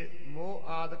ਇਹ ਮੋਹ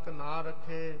ਆਦਿਕ ਨਾ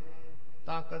ਰੱਖੇ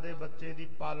ਤਾਂ ਕਦੇ ਬੱਚੇ ਦੀ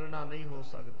ਪਾਲਣਾ ਨਹੀਂ ਹੋ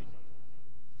ਸਕਦੀ।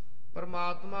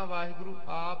 ਪਰਮਾਤਮਾ ਵਾਹਿਗੁਰੂ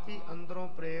ਆਪ ਹੀ ਅੰਦਰੋਂ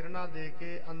ਪ੍ਰੇਰਣਾ ਦੇ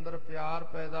ਕੇ, ਅੰਦਰ ਪਿਆਰ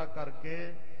ਪੈਦਾ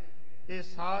ਕਰਕੇ ਇਹ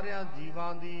ਸਾਰਿਆਂ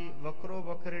ਜੀਵਾਂ ਦੀ ਵੱਖਰੋ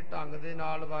ਵੱਖਰੇ ਢੰਗ ਦੇ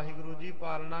ਨਾਲ ਵਾਹਿਗੁਰੂ ਜੀ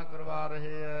ਪਾਲਣਾ ਕਰਵਾ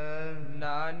ਰਹੇ ਹੈ।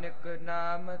 ਨਾਨਕ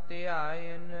ਨਾਮ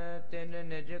ਧਿਆਇਨ ਤਿਨ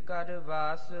ਨਿਜ ਘਰ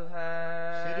ਵਾਸ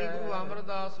ਹੈ। ਸ੍ਰੀ ਗੁਰੂ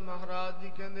ਅਮਰਦਾਸ ਮਹਾਰਾਜ ਜੀ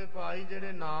ਕਹਿੰਦੇ ਭਾਈ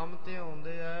ਜਿਹੜੇ ਨਾਮ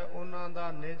ਧਿਆਉਂਦੇ ਆ ਉਹਨਾਂ ਦਾ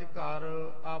ਨਿਜ ਘਰ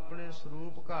ਆਪਣੇ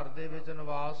ਸਰੂਪ ਘਰ ਦੇ ਵਿੱਚ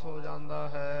ਨਿਵਾਸ ਹੋ ਜਾਂਦਾ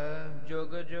ਹੈ।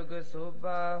 ਜੁਗ ਜੁਗ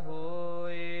ਸੋਭਾ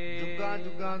ਹੋਏ। ਜੁਗਾਂ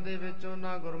ਜੁਗਾਂ ਦੇ ਵਿੱਚ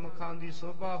ਉਹਨਾਂ ਗੁਰਮੁਖਾਂ ਦੀ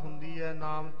ਸੋਭਾ ਹੁੰਦੀ ਹੈ,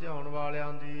 ਨਾਮ ਧਿਆਉਣ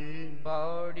ਵਾਲਿਆਂ ਦੀ।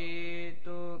 ਪੌੜੀ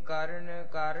ਤੂੰ ਕਰਨ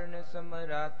ਕਰਨ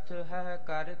ਸਮਰੱਥ ਹੈ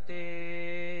ਕਰਤੇ।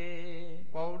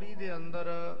 ਪੌੜੀ ਦੇ ਅੰਦਰ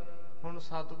ਹੁਣ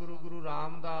ਸਤਿਗੁਰੂ ਗੁਰੂ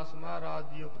ਰਾਮਦਾਸ ਮਹਾਰਾਜ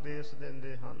ਜੀ ਉਪਦੇਸ਼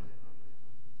ਦਿੰਦੇ ਹਨ।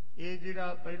 ਇਹ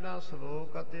ਜਿਹੜਾ ਪਹਿਲਾ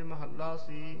ਸ਼ਲੋਕ ਅਤੇ ਮਹੱਲਾ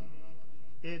ਸੀ,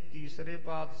 ਇਹ ਤੀਸਰੇ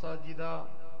ਪਾਤਸ਼ਾਹ ਜੀ ਦਾ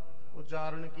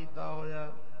ਉਚਾਰਨ ਕੀਤਾ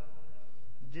ਹੋਇਆ।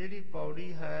 ਜਿਹੜੀ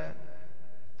ਪੌੜੀ ਹੈ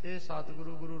ਇਹ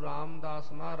ਸਤਿਗੁਰੂ ਗੁਰੂ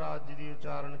ਰਾਮਦਾਸ ਮਹਾਰਾਜ ਜੀ ਦੀ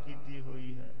ਉਚਾਰਨ ਕੀਤੀ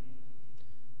ਹੋਈ ਹੈ।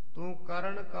 ਤੂੰ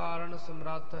ਕਰਨ ਕਾਰਨ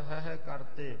ਸਮਰੱਥ ਹੈ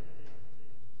ਕਰਤੇ,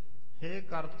 ਹੇ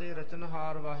ਕਰਤੇ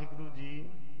ਰਚਨਹਾਰ ਵਾਹਿਗੁਰੂ ਜੀ,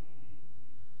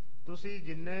 ਤੁਸੀਂ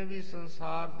ਜਿੰਨੇ ਵੀ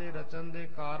ਸੰਸਾਰ ਦੇ ਰਚਨ ਦੇ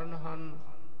ਕਾਰਨ ਹਨ,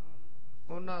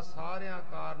 ਉਹਨਾਂ ਸਾਰਿਆਂ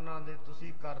ਕਾਰਨਾਂ ਦੇ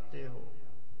ਤੁਸੀਂ ਕਰਤੇ ਹੋ।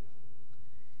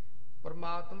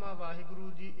 ਪਰਮਾਤਮਾ ਵਾਹਿਗੁਰੂ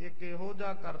ਜੀ ਇੱਕ ਇਹੋ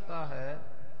ਜਿਹਾ ਕਰਤਾ ਹੈ,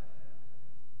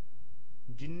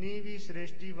 ਜਿੰਨੀ ਵੀ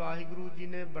ਸ੍ਰਿਸ਼ਟੀ ਵਾਹਿਗੁਰੂ ਜੀ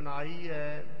ਨੇ ਬਣਾਈ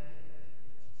ਹੈ,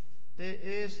 ਤੇ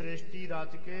ਇਹ ਸ੍ਰਿਸ਼ਟੀ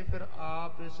ਰਚ ਕੇ ਫਿਰ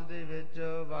ਆਪ ਇਸ ਦੇ ਵਿੱਚ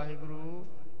ਵਾਹਿਗੁਰੂ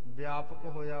ਵਿਆਪਕ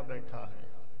ਹੋਇਆ ਬੈਠਾ ਹੈ।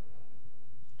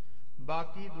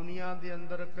 ਬਾਕੀ ਦੁਨੀਆ ਦੇ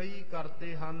ਅੰਦਰ ਕਈ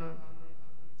ਕਰਤੇ ਹਨ।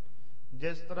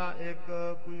 ਜਿਸ ਤਰ੍ਹਾਂ ਇੱਕ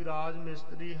ਕੋਈ ਰਾਜ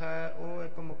ਮਿਸਤਰੀ ਹੈ, ਉਹ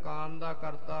ਇੱਕ ਮਕਾਨ ਦਾ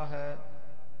ਕਰਤਾ ਹੈ।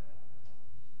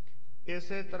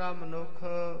 ਇਸੇ ਤਰ੍ਹਾਂ ਮਨੁੱਖ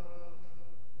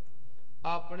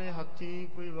ਆਪਣੇ ਹੱਥੀਂ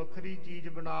ਕੋਈ ਵੱਖਰੀ ਚੀਜ਼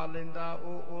ਬਣਾ ਲੈਂਦਾ,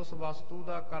 ਉਹ ਉਸ ਵਸਤੂ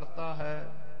ਦਾ ਕਰਤਾ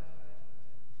ਹੈ।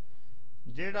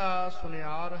 ਜਿਹੜਾ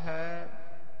ਸੁਨਿਆਰ ਹੈ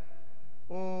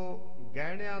ਉਹ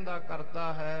ਗਹਿਣਿਆਂ ਦਾ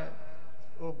ਕਰਤਾ ਹੈ,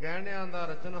 ਉਹ ਗਹਿਣਿਆਂ ਦਾ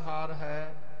ਰਚਨਹਾਰ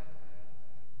ਹੈ।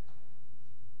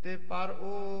 ਤੇ ਪਰ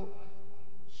ਉਹ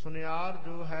ਸੁਨਿਆਰ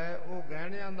ਜੋ ਹੈ ਉਹ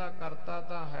ਗਹਿਣਿਆਂ ਦਾ ਕਰਤਾ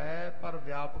ਤਾਂ ਹੈ, ਪਰ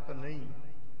ਵਿਆਪਕ ਨਹੀਂ।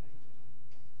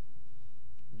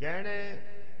 ਗਹਿਣੇ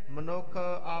ਮਨੁੱਖ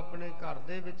ਆਪਣੇ ਘਰ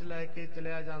ਦੇ ਵਿੱਚ ਲੈ ਕੇ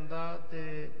ਚਲਿਆ ਜਾਂਦਾ,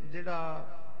 ਤੇ ਜਿਹੜਾ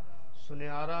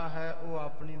ਸੁਨਿਆਰਾ ਹੈ ਉਹ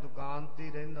ਆਪਣੀ ਦੁਕਾਨ ਤੇ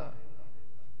ਹੀ ਰਹਿੰਦਾ।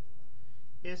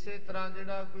 ਇਸੇ ਤਰ੍ਹਾਂ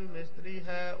ਜਿਹੜਾ ਕੋਈ ਮਿਸਤਰੀ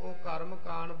ਹੈ ਉਹ ਘਰ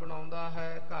ਮਕਾਨ ਬਣਾਉਂਦਾ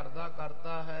ਹੈ, ਘਰ ਦਾ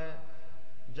ਕਰਤਾ ਹੈ।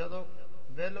 ਜਦੋਂ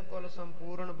ਬਿਲਕੁਲ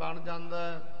ਸੰਪੂਰਨ ਬਣ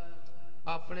ਜਾਂਦਾ,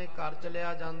 ਆਪਣੇ ਘਰ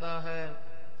ਚਲਿਆ ਜਾਂਦਾ ਹੈ,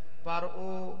 ਪਰ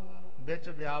ਉਹ ਵਿੱਚ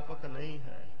ਵਿਆਪਕ ਨਹੀਂ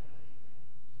ਹੈ।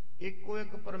 ਇੱਕੋ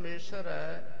ਇੱਕ ਪਰਮੇਸ਼ਰ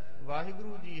ਹੈ,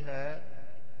 ਵਾਹਿਗੁਰੂ ਜੀ ਹੈ,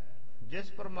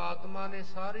 ਜਿਸ ਪਰਮਾਤਮਾ ਨੇ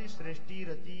ਸਾਰੀ ਸ੍ਰਿਸ਼ਟੀ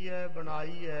ਰਚੀ ਹੈ,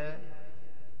 ਬਣਾਈ ਹੈ।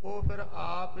 ਉਹ ਫਿਰ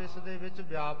ਆਪ ਇਸ ਦੇ ਵਿੱਚ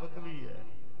ਵਿਆਪਕ ਵੀ ਹੈ,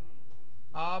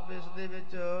 ਆਪ ਇਸ ਦੇ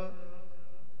ਵਿੱਚ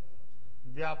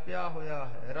ਵਿਆਪਿਆ ਹੋਇਆ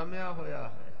ਹੈ, ਰਮਿਆ ਹੋਇਆ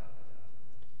ਹੈ।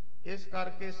 ਇਸ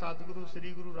ਕਰਕੇ ਸਤਿਗੁਰੂ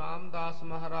ਸ੍ਰੀ ਗੁਰੂ ਰਾਮਦਾਸ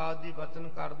ਮਹਾਰਾਜ ਜੀ ਬਚਨ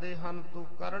ਕਰਦੇ ਹਨ, ਤੂੰ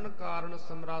ਕਰਨ ਕਾਰਨ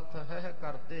ਸਮਰੱਥ ਹੈ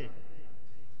ਕਰਤੇ,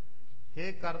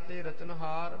 ਹੇ ਕਰਤੇ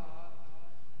ਰਚਨਹਾਰ।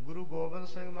 ਗੁਰੂ ਗੋਬਿੰਦ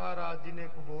ਸਿੰਘ ਮਹਾਰਾਜ ਜੀ ਨੇ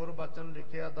ਇੱਕ ਹੋਰ ਬਚਨ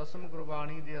ਲਿਖਿਆ ਦਸਮ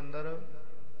ਗੁਰਬਾਣੀ ਦੇ ਅੰਦਰ।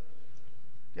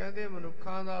 ਕਹਿੰਦੇ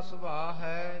ਮਨੁੱਖਾਂ ਦਾ ਸੁਭਾਅ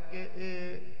ਹੈ ਕਿ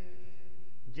ਇਹ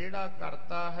ਜਿਹੜਾ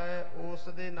ਕਰਤਾ ਹੈ ਉਸ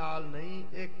ਦੇ ਨਾਲ ਨਹੀਂ,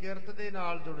 ਇਹ ਕਿਰਤ ਦੇ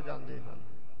ਨਾਲ ਜੁੜ ਜਾਂਦੇ ਹਨ।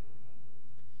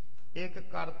 ਇੱਕ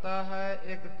ਕਰਤਾ ਹੈ,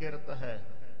 ਇੱਕ ਕਿਰਤ ਹੈ।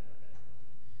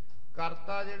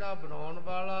 ਕਰਤਾ ਜਿਹੜਾ ਬਣਾਉਣ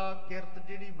ਵਾਲਾ, ਕਿਰਤ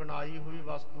ਜਿਹੜੀ ਬਣਾਈ ਹੋਈ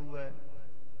ਵਸਤੂ ਹੈ।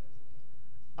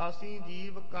 ਅਸੀਂ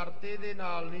ਜੀਵ ਕਰਤੇ ਦੇ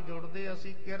ਨਾਲ ਨਹੀਂ ਜੁੜਦੇ,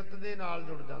 ਅਸੀਂ ਕਿਰਤ ਦੇ ਨਾਲ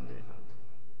ਜੁੜ ਜਾਂਦੇ ਹਾਂ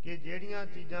ਕਿ ਜਿਹੜੀਆਂ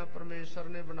ਚੀਜ਼ਾਂ ਪਰਮੇਸ਼ਰ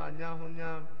ਨੇ ਬਣਾਈਆਂ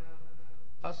ਹੋਈਆਂ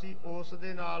ਅਸੀਂ ਉਸ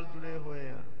ਦੇ ਨਾਲ ਜੁੜੇ ਹੋਏ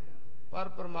ਹਾਂ, ਪਰ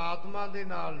ਪਰਮਾਤਮਾ ਦੇ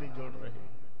ਨਾਲ ਨਹੀਂ ਜੁੜ ਰਹੇ।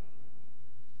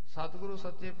 ਸਤਿਗੁਰੂ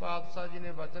ਸੱਚੇ ਪਾਤਸ਼ਾਹ ਜੀ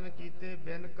ਨੇ ਬਚਨ ਕੀਤੇ,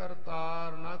 ਬਿਨ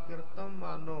ਕਰਤਾਰ ਨਾ ਕਿਰਤਮ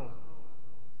ਮਾਨੋ,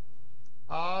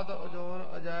 ਆਦ ਅਜੋਨ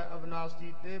ਅਜੈ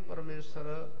ਅਬਨਾਸੀ ਤੇ ਪਰਮੇਸ਼ਰ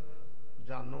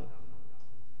ਜਾਨੋ।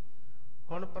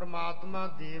 ਹੁਣ ਪਰਮਾਤਮਾ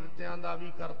ਦੇਵਤਿਆਂ ਦਾ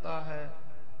ਵੀ ਕਰਤਾ ਹੈ।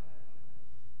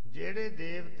 ਜਿਹੜੇ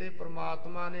ਦੇਵਤੇ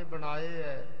ਪਰਮਾਤਮਾ ਨੇ ਬਣਾਏ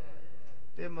ਹੈ,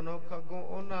 ਤੇ ਮਨੁੱਖ ਅੱਗੋਂ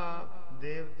ਉਹਨਾਂ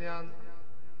ਦੇਵਤਿਆਂ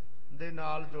ਦੇ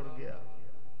ਨਾਲ ਜੁੜ ਗਿਆ।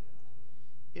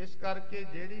 ਇਸ ਕਰਕੇ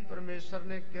ਜਿਹੜੀ ਪਰਮੇਸ਼ਰ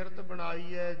ਨੇ ਕਿਰਤ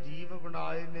ਬਣਾਈ ਹੈ, ਜੀਵ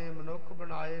ਬਣਾਏ ਨੇ, ਮਨੁੱਖ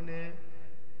ਬਣਾਏ ਨੇ,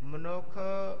 ਮਨੁੱਖ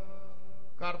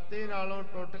ਕਰਤੇ ਨਾਲੋਂ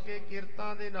ਟੁੱਟ ਕੇ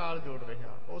ਕਿਰਤਾਂ ਦੇ ਨਾਲ ਜੁੜ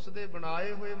ਰਿਹਾ, ਉਸ ਦੇ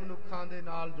ਬਣਾਏ ਹੋਏ ਮਨੁੱਖਾਂ ਦੇ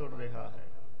ਨਾਲ ਜੁੜ ਰਿਹਾ ਹੈ।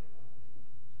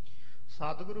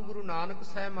 ਸਤਿਗੁਰੂ ਗੁਰੂ ਨਾਨਕ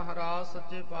ਸਾਹਿਬ ਮਹਾਰਾਜ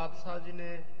ਸੱਚੇ ਪਾਤਸ਼ਾਹ ਜੀ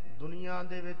ਨੇ ਦੁਨੀਆ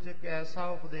ਦੇ ਵਿੱਚ ਇੱਕ ਐਸਾ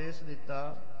ਉਪਦੇਸ਼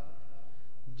ਦਿੱਤਾ,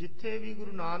 ਜਿੱਥੇ ਵੀ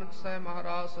ਗੁਰੂ ਨਾਨਕ ਸਾਹਿਬ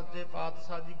ਮਹਾਰਾਜ ਸੱਚੇ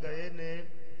ਪਾਤਸ਼ਾਹ ਜੀ ਗਏ ਨੇ,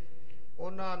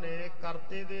 ਉਹਨਾਂ ਨੇ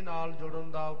ਕਰਤੇ ਦੇ ਨਾਲ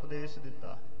ਜੁੜਨ ਦਾ ਉਪਦੇਸ਼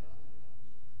ਦਿੱਤਾ,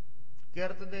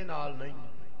 ਕਿਰਤ ਦੇ ਨਾਲ ਨਹੀਂ।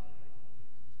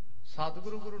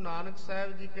 ਸਤਿਗੁਰੂ ਗੁਰੂ ਨਾਨਕ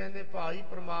ਸਾਹਿਬ ਜੀ ਕਹਿੰਦੇ, ਭਾਈ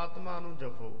ਪ੍ਰਮਾਤਮਾ ਨੂੰ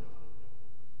ਜਪੋ।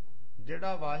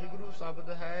 ਜਿਹੜਾ ਵਾਹਿਗੁਰੂ ਸ਼ਬਦ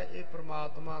ਹੈ ਇਹ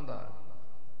ਪ੍ਰਮਾਤਮਾ ਦਾ।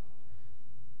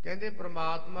 ਕਹਿੰਦੇ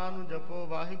ਪ੍ਰਮਾਤਮਾ ਨੂੰ ਜਪੋ,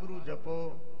 ਵਾਹਿਗੁਰੂ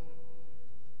ਜਪੋ,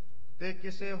 ਤੇ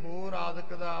ਕਿਸੇ ਹੋਰ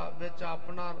ਆਦਿਕ ਦਾ ਵਿੱਚ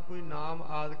ਆਪਣਾ ਕੋਈ ਨਾਮ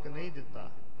ਆਦਿਕ ਨਹੀਂ ਦਿੱਤਾ।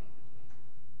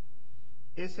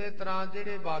 ਇਸੇ ਤਰ੍ਹਾਂ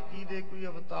ਜਿਹੜੇ ਬਾਕੀ ਦੇ ਕੋਈ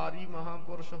ਅਵਤਾਰੀ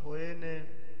ਮਹਾਂਪੁਰਸ਼ ਹੋਏ ਨੇ,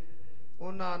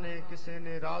 ਉਹਨਾਂ ਨੇ ਕਿਸੇ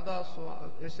ਨੇ ਰਾਧਾ,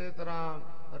 ਇਸੇ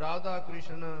ਤਰ੍ਹਾਂ ਰਾਧਾ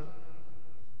ਕ੍ਰਿਸ਼ਨ,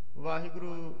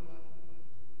 ਵਾਹਿਗੁਰੂ,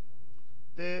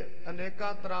 ਤੇ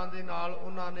ਅਨੇਕਾਂ ਤਰ੍ਹਾਂ ਦੇ ਨਾਲ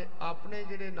ਉਹਨਾਂ ਨੇ ਆਪਣੇ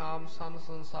ਜਿਹੜੇ ਨਾਮ ਸਨ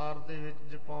ਸੰਸਾਰ ਦੇ ਵਿੱਚ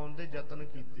ਜਪਾਉਣ ਦੇ ਯਤਨ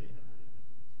ਕੀਤੇ।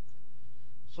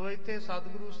 ਸੋ ਸੋ ਇੱਥੇ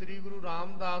ਸਤਿਗੁਰੂ ਸ੍ਰੀ ਗੁਰੂ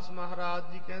ਰਾਮਦਾਸ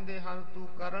ਮਹਾਰਾਜ ਜੀ ਕਹਿੰਦੇ ਹਨ, ਤੂੰ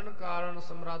ਕਰਨ ਕਾਰਨ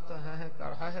ਸਮਰੱਥ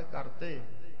ਹੈ ਕਰਤੇ।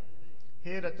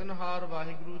 ਹੇ ਰਚਨਹਾਰ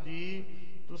ਵਾਹਿਗੁਰੂ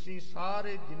ਜੀ, ਤੁਸੀਂ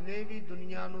ਸਾਰੇ ਜਿੰਨੇ ਵੀ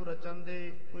ਦੁਨੀਆ ਨੂੰ ਰਚਣ ਦੇ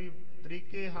ਕੋਈ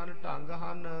ਤਰੀਕੇ ਹਨ, ਢੰਗ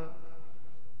ਹਨ,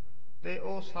 ਤੇ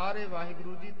ਉਹ ਸਾਰੇ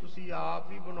ਵਾਹਿਗੁਰੂ ਜੀ ਤੁਸੀਂ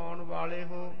ਆਪ ਹੀ ਬਣਾਉਣ ਵਾਲੇ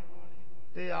ਹੋ,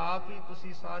 ਤੇ ਆਪ ਹੀ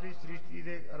ਤੁਸੀਂ ਸਾਰੀ ਸ੍ਰਿਸ਼ਟੀ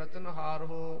ਦੇ ਰਚਨਹਾਰ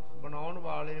ਹੋ, ਬਣਾਉਣ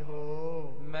ਵਾਲੇ ਹੋ।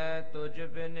 ਮੈਂ ਤੁਝ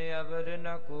ਬਿਨ ਅਵਰ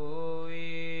ਨ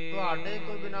ਕੋਈ, ਤੁਹਾਡੇ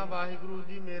ਤੋਂ ਬਿਨਾਂ ਵਾਹਿਗੁਰੂ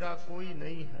ਜੀ ਮੇਰਾ ਕੋਈ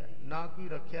ਨਹੀਂ ਹੈ, ਨਾ ਕੋਈ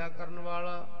ਰੱਖਿਆ ਕਰਨ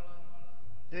ਵਾਲਾ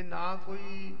ਤੇ ਨਾ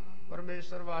ਕੋਈ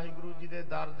ਪਰਮੇਸ਼ਰ ਵਾਹਿਗੁਰੂ ਜੀ ਦੇ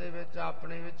ਦਰ ਦੇ ਵਿੱਚ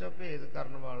ਆਪਣੇ ਵਿੱਚ ਭੇਦ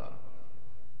ਕਰਨ ਵਾਲਾ।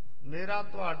 ਮੇਰਾ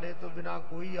ਤੁਹਾਡੇ ਤੋਂ ਬਿਨਾਂ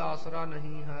ਕੋਈ ਆਸਰਾ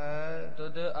ਨਹੀਂ ਹੈ।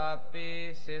 ਤੁਧ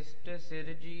ਆਪੇ ਸਿਸ਼ਟ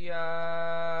ਸਿਰਜੀਆ,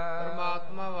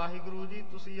 ਪਰਮਾਤਮਾ ਵਾਹਿਗੁਰੂ ਜੀ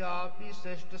ਤੁਸੀਂ ਆਪ ਹੀ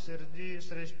ਸਿਸ਼ਟ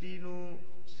ਸ੍ਰਿਸ਼ਟੀ ਨੂੰ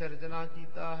ਸਿਰਜਣਾ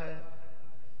ਕੀਤਾ ਹੈ।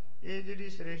 ਇਹ ਜਿਹੜੀ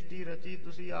ਸ੍ਰਿਸ਼ਟੀ ਰਚੀ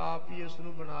ਤੁਸੀਂ ਆਪ ਹੀ ਇਸ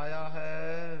ਨੂੰ ਬਣਾਇਆ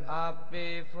ਹੈ। ਆਪੇ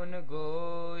ਫੁਨ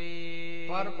ਗੋਈ,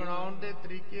 ਪਰ ਬਣਾਉਣ ਦੇ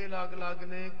ਤਰੀਕੇ ਅਲੱਗ-ਅਲੱਗ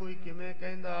ਨੇ। ਕੋਈ ਕਿਵੇਂ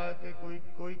ਕਹਿੰਦਾ ਕਿ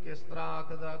ਕੋਈ ਕਿਸ ਤਰ੍ਹਾਂ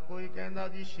ਆਖਦਾ। ਕੋਈ ਕਹਿੰਦਾ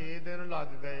ਜੀ 6 ਦਿਨ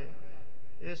ਲੱਗ ਗਏ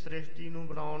ਇਹ ਸ੍ਰਿਸ਼ਟੀ ਨੂੰ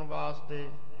ਬਣਾਉਣ ਵਾਸਤੇ,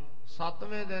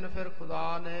 7ਵੇਂ ਦਿਨ ਫਿਰ ਖੁਦਾ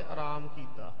ਨੇ ਆਰਾਮ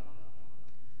ਕੀਤਾ।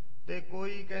 ਤੇ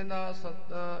ਕੋਈ ਕਹਿੰਦਾ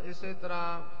ਇਸੇ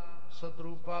ਤਰ੍ਹਾਂ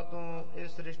ਸਤਰੂਪਾ ਤੋਂ ਇਹ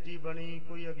ਸ੍ਰਿਸ਼ਟੀ ਬਣੀ।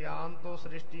 ਕੋਈ ਅਗਿਆਨ ਤੋਂ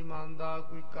ਸ੍ਰਿਸ਼ਟੀ ਮੰਨਦਾ,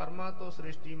 ਕੋਈ ਕਰਮਾਂ ਤੋਂ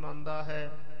ਸ੍ਰਿਸ਼ਟੀ ਮੰਨਦਾ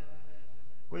ਹੈ,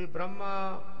 ਕੋਈ ਬ੍ਰਹਮਾ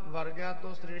ਵਰਗਿਆਂ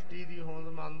ਤੋਂ ਸ੍ਰਿਸ਼ਟੀ ਦੀ ਹੋਂਦ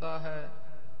ਮੰਨਦਾ ਹੈ,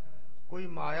 ਕੋਈ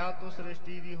ਮਾਇਆ ਤੋਂ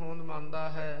ਸ੍ਰਿਸ਼ਟੀ ਦੀ ਹੋਂਦ ਮੰਨਦਾ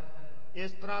ਹੈ।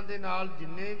 ਇਸ ਤਰ੍ਹਾਂ ਦੇ ਨਾਲ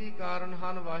ਜਿੰਨੇ ਵੀ ਕਾਰਨ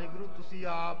ਹਨ ਵਾਹਿਗੁਰੂ ਤੁਸੀਂ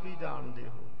ਆਪ ਹੀ ਜਾਣਦੇ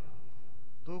ਹੋ।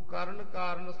 ਤੂੰ ਕਰਨ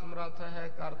ਕਾਰਨ ਸਮਰੱਥ ਹੈ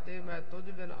ਕਰਤੇ, ਮੈਂ ਤੁਝ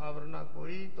ਬਿਨ ਅਵਰ ਨ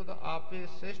ਕੋਈ, ਤੁਧ ਆਪੇ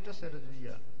ਸਿਸ਼ਟ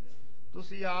ਸਿਰਜੀਆ।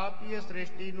 ਤੁਸੀਂ ਆਪ ਹੀ ਇਹ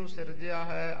ਸ੍ਰਿਸ਼ਟੀ ਨੂੰ ਸਿਰਜਿਆ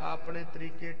ਹੈ ਆਪਣੇ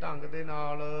ਤਰੀਕੇ ਢੰਗ ਦੇ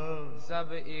ਨਾਲ।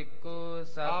 ਸਭ ਇੱਕੋ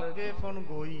ਸਭ ਆਪੇ ਫੁਨ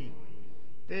ਗੋਈ,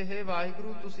 ਤੇ ਇਹ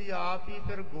ਵਾਹਿਗੁਰੂ ਤੁਸੀਂ ਆਪ ਹੀ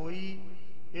ਫਿਰ ਗੋਈ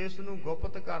ਇਸ ਨੂੰ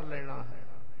ਗੁਪਤ ਕਰ ਲੈਣਾ ਹੈ।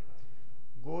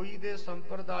 ਗੋਈ ਦੇ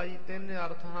ਸੰਪਰਦਾਈ 3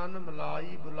 ਅਰਥ ਹਨ,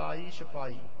 ਮਲਾਈ, ਬੁਲਾਈ,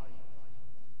 ਛਪਾਈ।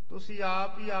 ਤੁਸੀਂ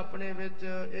ਆਪ ਹੀ ਆਪਣੇ ਵਿੱਚ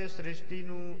ਇਹ ਸ੍ਰਿਸ਼ਟੀ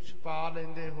ਨੂੰ ਛਪਾ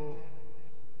ਲੈਂਦੇ ਹੋ।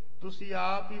 ਤੁਸੀਂ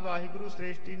ਆਪ ਹੀ ਵਾਹਿਗੁਰੂ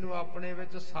ਸ੍ਰਿਸ਼ਟੀ ਨੂੰ ਆਪਣੇ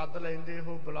ਵਿੱਚ ਸੱਦ ਲੈਂਦੇ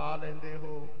ਹੋ, ਬੁਲਾ ਲੈਂਦੇ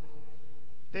ਹੋ,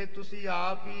 ਤੇ ਤੁਸੀਂ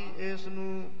ਆਪ ਹੀ ਇਸ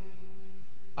ਨੂੰ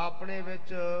ਆਪਣੇ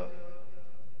ਵਿੱਚ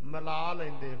ਮਿਲਾ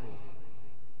ਲੈਂਦੇ ਹੋ।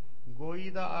 ਗੋਈ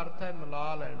ਦਾ ਅਰਥ ਹੈ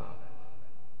ਮਿਲਾ ਲੈਣਾ।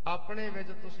 ਆਪਣੇ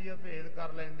ਵਿੱਚ ਤੁਸੀਂ ਅਭੇਦ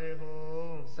ਕਰ ਲੈਂਦੇ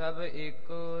ਹੋ। ਸਭ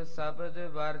ਇੱਕੋ ਸ਼ਬਦ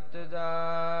ਵਰਤਦਾ,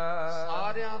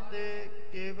 ਸਾਰਿਆਂ ਤੇ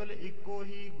ਕੇਵਲ ਇੱਕੋ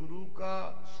ਹੀ ਗੁਰੂ ਕਾ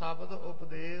ਸ਼ਬਦ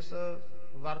ਉਪਦੇਸ਼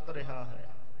ਵਰਤ ਰਿਹਾ ਹੈ।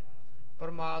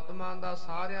 ਪਰਮਾਤਮਾ ਦਾ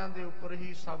ਸਾਰਿਆਂ ਦੇ ਉੱਪਰ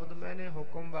ਹੀ ਸ਼ਬਦ ਮੈਨੇ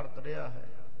ਹੁਕਮ ਵਰਤ ਰਿਹਾ ਹੈ।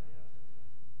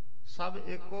 ਸਭ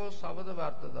ਇੱਕੋ ਸ਼ਬਦ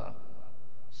ਵਰਤਦਾ,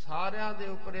 ਸਾਰਿਆਂ ਦੇ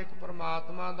ਉੱਪਰ ਇੱਕ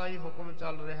ਪਰਮਾਤਮਾ ਦਾ ਹੀ ਹੁਕਮ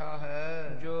ਚੱਲ ਰਿਹਾ ਹੈ।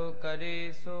 ਜੋ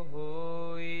ਕਰੇ ਸੋ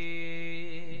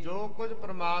ਹੋਈ, ਜੋ ਕੁਝ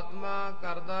ਪਰਮਾਤਮਾ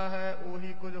ਕਰਦਾ ਹੈ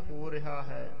ਉਹੀ ਕੁਝ ਹੋ ਰਿਹਾ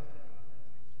ਹੈ।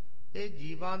 ਇਹ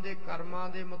ਜੀਵਾਂ ਦੇ ਕਰਮਾਂ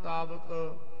ਦੇ ਮੁਤਾਬਕ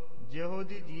ਜਿਹੋ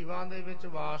ਜਿਹੀ ਜੀਵਾਂ ਦੇ ਵਿੱਚ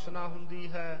ਵਾਸਨਾ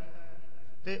ਹੁੰਦੀ ਹੈ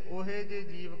ਤੇ ਉਹੇ ਜਿਹੇ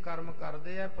ਜੀਵ ਕਰਮ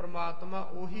ਕਰਦੇ ਆ। ਪਰਮਾਤਮਾ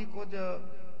ਉਹੀ ਕੁਝ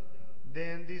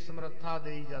ਦੇਣ ਦੀ ਸਮਰੱਥਾ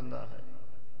ਦੇਈ ਜਾਂਦਾ ਹੈ,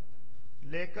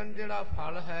 ਲੇਕਿਨ ਜਿਹੜਾ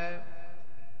ਫਲ ਹੈ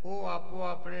ਉਹ ਆਪੋ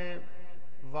ਆਪਣੇ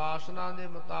ਵਾਸਨਾ ਦੇ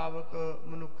ਮੁਤਾਬਕ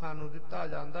ਮਨੁੱਖਾਂ ਨੂੰ ਦਿੱਤਾ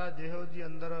ਜਾਂਦਾ। ਜਿਹੋ ਜੀ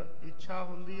ਅੰਦਰ ਇੱਛਾ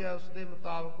ਹੁੰਦੀ ਹੈ ਉਸ ਦੇ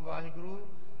ਮੁਤਾਬਕ ਵਾਹਿਗੁਰੂ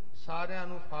ਸਾਰਿਆਂ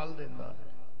ਨੂੰ ਫਲ ਦਿੰਦਾ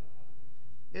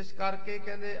ਹੈ। ਇਸ ਕਰਕੇ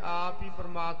ਕਹਿੰਦੇ ਆਪ ਹੀ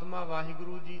ਪਰਮਾਤਮਾ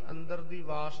ਵਾਹਿਗੁਰੂ ਜੀ ਅੰਦਰ ਦੀ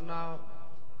ਵਾਸਨਾ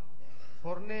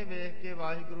ਫੁਰਨੇ ਵੇਖ ਕੇ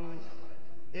ਵਾਹਿਗੁਰੂ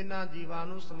ਇਹਨਾਂ ਜੀਵਾਂ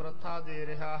ਨੂੰ ਸਮਰੱਥਾ ਦੇ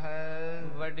ਰਿਹਾ ਹੈ।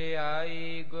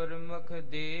 ਵਡਿਆਈ ਗੁਰਮੁਖ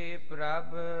ਦੇ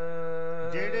ਪ੍ਰਭ,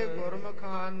 ਜਿਹੜੇ ਗੁਰਮੁਖ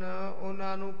ਹਨ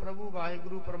ਉਹਨਾਂ ਨੂੰ ਪ੍ਰਭੂ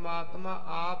ਵਾਹਿਗੁਰੂ ਪਰਮਾਤਮਾ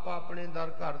ਆਪ ਆਪਣੇ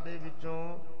ਦਰ ਘਰ ਦੇ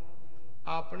ਵਿੱਚੋਂ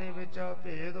ਆਪਣੇ ਵਿੱਚ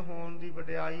ਭੇਦ ਹੋਣ ਦੀ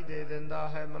ਵਡਿਆਈ ਦੇ ਦਿੰਦਾ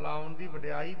ਹੈ, ਮਿਲਾਉਣ ਦੀ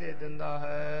ਵਡਿਆਈ ਦੇ ਦਿੰਦਾ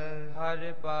ਹੈ।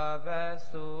 ਹਰਿ ਪਾਵੈ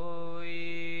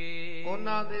ਸੋਈ,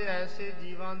 ਉਹਨਾਂ ਦੇ ਐਸੇ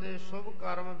ਜੀਵਾਂ ਦੇ ਸ਼ੁਭ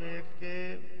ਕਰਮ ਵੇਖ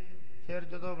ਕੇ ਫਿਰ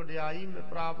ਜਦੋਂ ਵਡਿਆਈ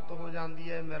ਪ੍ਰਾਪਤ ਹੋ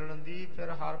ਜਾਂਦੀ ਹੈ ਮਿਲਣ ਦੀ, ਫਿਰ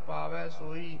ਹਰ ਪਾਵੈ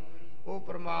ਸੋਈ, ਉਹ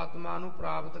ਪਰਮਾਤਮਾ ਨੂੰ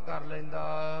ਪ੍ਰਾਪਤ ਕਰ ਲੈਂਦਾ।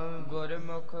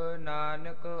 ਗੁਰਮੁਖ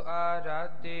ਨਾਨਕ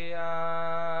ਆਰਾਧਿਆ,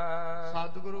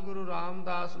 ਸਤਿਗੁਰੂ ਗੁਰੂ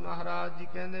ਰਾਮਦਾਸ ਮਹਾਰਾਜ ਜੀ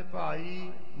ਕਹਿੰਦੇ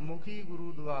ਭਾਈ ਮੁਖੀ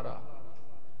ਗੁਰੂ ਦੁਆਰਾ।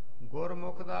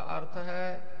 ਗੁਰਮੁਖ ਦਾ ਅਰਥ ਹੈ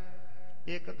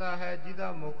ਇੱਕ ਤਾਂ ਹੈ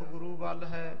ਜਿਹਦਾ ਮੁਖ ਗੁਰੂ ਵੱਲ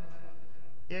ਹੈ,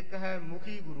 ਇੱਕ ਹੈ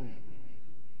ਮੁਖੀ ਗੁਰੂ।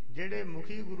 ਜਿਹੜੇ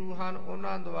ਮੁਖੀ ਗੁਰੂ ਹਨ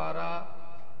ਉਹਨਾਂ ਦੁਆਰਾ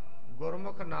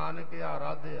ਗੁਰਮੁਖ ਨਾਨਕ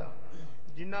ਆਰਾਧਿਆ,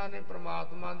 ਜਿਨ੍ਹਾਂ ਨੇ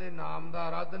ਪ੍ਰਮਾਤਮਾ ਦੇ ਨਾਮ ਦਾ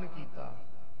ਆਰਾਧਨ ਕੀਤਾ,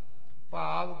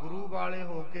 ਭਾਵ ਗੁਰੂ ਵਾਲੇ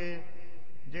ਹੋ ਕੇ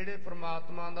ਜਿਹੜੇ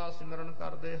ਪ੍ਰਮਾਤਮਾ ਦਾ ਸਿਮਰਨ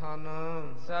ਕਰਦੇ ਹਨ।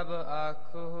 ਸਭ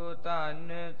ਆਖੋ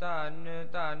ਧੰਨ ਧੰਨ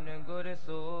ਧੰਨ ਗੁਰ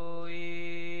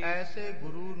ਸੋਈ, ਐਸੇ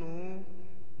ਗੁਰੂ ਨੂੰ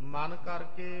ਮਨ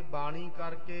ਕਰਕੇ, ਬਾਣੀ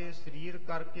ਕਰਕੇ, ਸਰੀਰ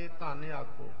ਕਰਕੇ ਧੰਨ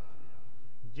ਆਖੋ,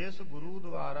 ਜਿਸ ਗੁਰੂ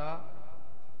ਦੁਆਰਾ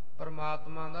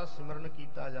ਪਰਮਾਤਮਾ ਦਾ ਸਿਮਰਨ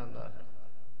ਕੀਤਾ ਜਾਂਦਾ ਹੈ।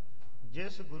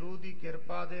 ਜਿਸ ਗੁਰੂ ਦੀ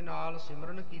ਕਿਰਪਾ ਦੇ ਨਾਲ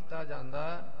ਸਿਮਰਨ ਕੀਤਾ ਜਾਂਦਾ,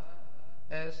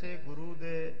 ਐਸੇ ਗੁਰੂ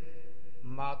ਦੇ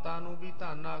ਮਾਤਾ ਨੂੰ ਵੀ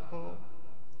ਧੰਨ ਆਖੋ,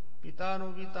 ਪਿਤਾ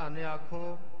ਨੂੰ ਵੀ ਧੰਨ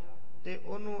ਆਖੋ, ਤੇ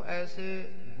ਉਹਨੂੰ ਐਸੇ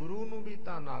ਗੁਰੂ ਨੂੰ ਵੀ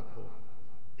ਧੰਨ ਆਖੋ।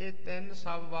 ਇਹ ਤਿੰਨ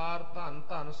ਸਭ ਵਾਰ ਧੰਨ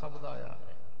ਧੰਨ ਸ਼ਬਦ ਆਇਆ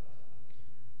ਹੈ।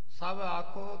 ਸਭ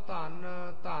ਆਖੋ ਧੰਨ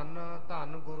ਧੰਨ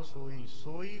ਧੰਨ ਗੁਰ ਸੋਈ।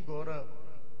 ਸੋਈ ਗੁਰ,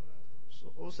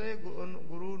 ਉਸੇ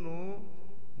ਗੁਰੂ ਨੂੰ,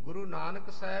 ਗੁਰੂ ਨਾਨਕ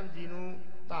ਸਾਹਿਬ ਜੀ ਨੂੰ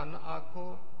ਧੰਨ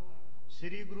ਆਖੋ।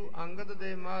 ਸ੍ਰੀ ਗੁਰੂ ਅੰਗਦ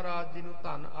ਦੇਵ ਮਹਾਰਾਜ ਜੀ ਨੂੰ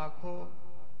ਧੰਨ ਆਖੋ।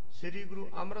 ਸ੍ਰੀ ਗੁਰੂ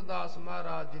ਅਮਰਦਾਸ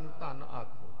ਮਹਾਰਾਜ ਜੀ ਨੂੰ ਧੰਨ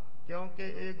ਆਖੋ, ਕਿਉਂਕਿ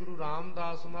ਇਹ ਗੁਰੂ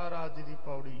ਰਾਮਦਾਸ ਮਹਾਰਾਜ ਜੀ ਦੀ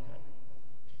ਪੌੜੀ ਹੈ।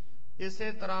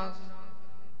 ਇਸੇ ਤਰ੍ਹਾਂ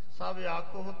ਸਭ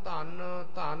ਆਖੋ ਧੰਨ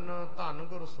ਧੰਨ ਧੰਨ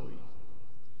ਗੁਰ ਸੋਈ।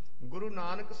 ਗੁਰੂ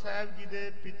ਨਾਨਕ ਸਾਹਿਬ ਜੀ ਦੇ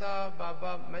ਪਿਤਾ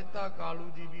ਬਾਬਾ ਮਹਿਤਾ ਕਾਲੂ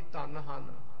ਜੀ ਵੀ ਧੰਨ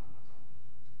ਹਨ,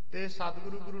 ਤੇ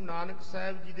ਸਤਿਗੁਰੂ ਗੁਰੂ ਨਾਨਕ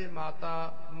ਸਾਹਿਬ ਜੀ ਦੇ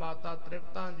ਮਾਤਾ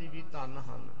ਤ੍ਰਿਪਤਾ ਜੀ ਵੀ ਧੰਨ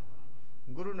ਹਨ।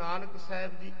 ਗੁਰੂ ਨਾਨਕ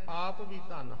ਸਾਹਿਬ ਜੀ ਆਪ ਵੀ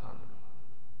ਧੰਨ ਹਨ।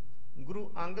 ਗੁਰੂ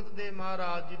ਅੰਗਦ ਦੇਵ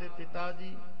ਮਹਾਰਾਜ ਜੀ ਦੇ ਪਿਤਾ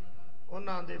ਜੀ,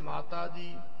 ਉਹਨਾਂ ਦੇ ਮਾਤਾ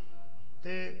ਜੀ,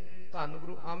 ਤੇ ਧੰਨ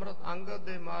ਗੁਰੂ ਅੰਗਦ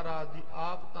ਦੇਵ ਮਹਾਰਾਜ ਜੀ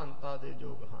ਆਪ ਧੰਨਤਾ ਦੇ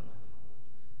ਯੋਗ ਹਨ।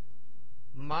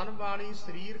 ਮਨ ਬਾਣੀ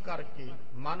ਸਰੀਰ ਕਰਕੇ,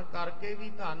 ਮਨ ਕਰਕੇ ਵੀ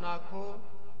ਧੰਨ ਆਖੋ,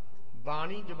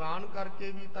 ਬਾਣੀ ਜ਼ਬਾਨ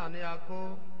ਕਰਕੇ ਵੀ ਧੰਨ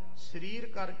ਆਖੋ, ਸਰੀਰ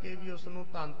ਕਰਕੇ ਵੀ ਉਸ ਨੂੰ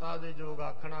ਧੰਨਤਾ ਦੇ ਯੋਗ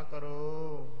ਆਖਣਾ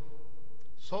ਕਰੋ।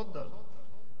 ਸੁੱਧ,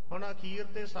 ਹੁਣ ਅਖੀਰ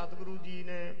ਤੇ ਸਤਿਗੁਰੂ ਜੀ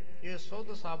ਨੇ ਇਹ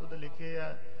ਸੁੱਧ ਸ਼ਬਦ ਲਿਖੇ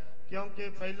ਆ, ਕਿਉਂਕਿ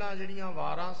ਪਹਿਲਾਂ ਜਿਹੜੀਆਂ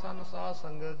ਵਾਰਾਂ ਸਨ ਸਾਧ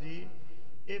ਸੰਗਤ ਜੀ,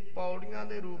 ਇਹ ਪੌੜੀਆਂ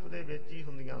ਦੇ ਰੂਪ ਦੇ ਵਿੱਚ ਹੀ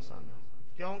ਹੁੰਦੀਆਂ ਸਨ,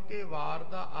 ਕਿਉਂਕਿ ਵਾਰ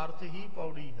ਦਾ ਅਰਥ ਹੀ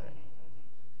ਪੌੜੀ ਹੈ।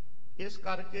 ਇਸ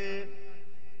ਕਰਕੇ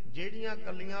ਜਿਹੜੀਆਂ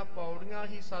ਕੱਲੀਆਂ ਪੌੜੀਆਂ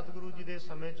ਹੀ ਸਤਿਗੁਰੂ ਜੀ ਦੇ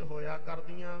ਸਮੇਂ 'ਚ ਹੋਇਆ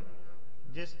ਕਰਦੀਆਂ,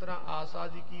 ਜਿਸ ਤਰ੍ਹਾਂ ਆਸਾ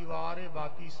ਜੀ ਕੀ ਵਾਰ ਹੈ,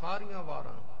 ਬਾਕੀ ਸਾਰੀਆਂ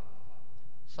ਵਾਰਾਂ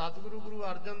ਸਤਿਗੁਰੂ ਗੁਰੂ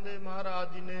ਅਰਜਨ ਦੇਵ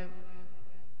ਮਹਾਰਾਜ ਜੀ ਨੇ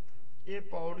ਇਹ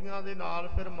ਪੌੜੀਆਂ ਦੇ ਨਾਲ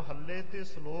ਫਿਰ ਮਹੱਲੇ ਤੇ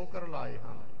ਸ਼ਲੋਕ ਰਲਾਏ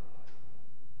ਹਨ।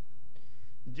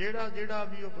 ਜਿਹੜਾ ਜਿਹੜਾ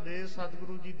ਵੀ ਉਪਦੇਸ਼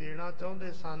ਸਤਿਗੁਰੂ ਜੀ ਦੇਣਾ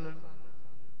ਚਾਹੁੰਦੇ ਸਨ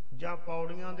ਜਾਂ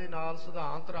ਪੌੜੀਆਂ ਦੇ ਨਾਲ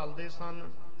ਸਿਧਾਂਤ ਰਲਦੇ ਸਨ,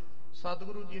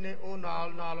 ਸਤਿਗੁਰੂ ਜੀ ਨੇ ਉਹ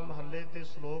ਨਾਲ ਨਾਲ ਮਹੱਲੇ ਤੇ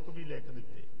ਸ਼ਲੋਕ ਵੀ ਲਿਖ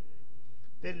ਦਿੱਤੇ,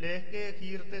 ਤੇ ਲਿਖ ਕੇ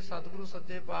ਅਖੀਰ ਤੇ ਸਤਿਗੁਰੂ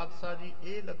ਸੱਚੇ ਪਾਤਸ਼ਾਹ ਜੀ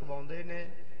ਇਹ ਲਿਖਵਾਉਂਦੇ ਨੇ,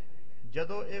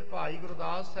 ਜਦੋਂ ਇਹ ਭਾਈ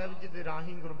ਗੁਰਦਾਸ ਸਾਹਿਬ ਜੀ ਦੇ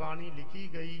ਰਾਹੀਂ ਗੁਰਬਾਣੀ ਲਿਖੀ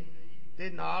ਗਈ, ਤੇ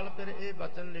ਨਾਲ ਫਿਰ ਇਹ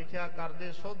ਬਚਨ ਲਿਖਿਆ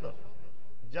ਕਰਦੇ, ਸੁੱਧ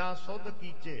ਜਾਂ ਸੁੱਧ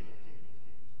ਕੀਚੇ।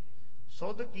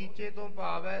 ਸੁੱਧ ਕੀਚੇ ਤੋਂ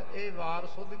ਭਾਵ ਹੈ ਇਹ ਵਾਰ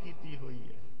ਸੁੱਧ ਕੀਤੀ ਹੋਈ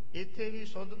ਹੈ। ਇੱਥੇ ਵੀ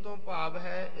ਸੁੱਧ ਤੋਂ ਭਾਵ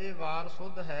ਹੈ ਇਹ ਵਾਰ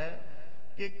ਸੁੱਧ ਹੈ,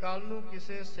 ਕਿ ਕੱਲ ਨੂੰ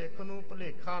ਕਿਸੇ ਸਿੱਖ ਨੂੰ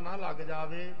ਭੁਲੇਖਾ ਨਾ ਲੱਗ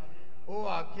ਜਾਵੇ, ਉਹ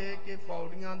ਆਖੇ ਕਿ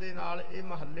ਪੌੜੀਆਂ ਦੇ ਨਾਲ ਇਹ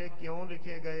ਮਹੱਲੇ ਕਿਉਂ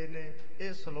ਲਿਖੇ ਗਏ ਨੇ,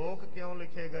 ਇਹ ਸ਼ਲੋਕ ਕਿਉਂ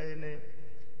ਲਿਖੇ ਗਏ ਨੇ,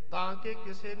 ਤਾਂ ਕਿ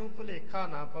ਕਿਸੇ ਨੂੰ ਭੁਲੇਖਾ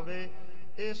ਨਾ ਪਵੇ।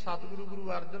 ਇਹ ਸਤਿਗੁਰੂ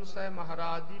ਗੁਰੂ ਅਰਜਨ ਸਾਹਿਬ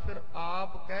ਮਹਾਰਾਜ ਜੀ ਫਿਰ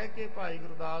ਆਪ ਕਹਿ ਕੇ ਭਾਈ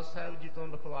ਗੁਰਦਾਸ ਸਾਹਿਬ ਜੀ ਤੋਂ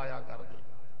ਲਿਖਵਾਇਆ ਕਰਦੇ।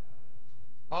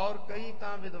 ਔਰ ਕਈ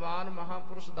ਤਾਂ ਵਿਦਵਾਨ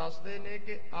ਮਹਾਂਪੁਰਸ਼ ਦੱਸਦੇ ਨੇ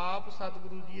ਕਿ ਆਪ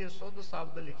ਸਤਿਗੁਰੂ ਜੀ ਇਹ ਸੁੱਧ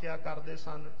ਸ਼ਬਦ ਲਿਖਿਆ ਕਰਦੇ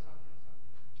ਸਨ,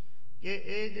 ਕਿ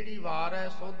ਇਹ ਜਿਹੜੀ ਵਾਰ ਹੈ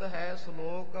ਸੁੱਧ ਹੈ,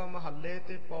 ਸ਼ਲੋਕ ਮਹੱਲੇ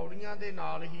ਤੇ ਪੌੜੀਆਂ ਦੇ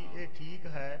ਨਾਲ ਹੀ ਇਹ ਠੀਕ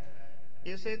ਹੈ,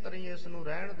 ਇਸੇ ਤਰ੍ਹਾਂ ਇਸ ਨੂੰ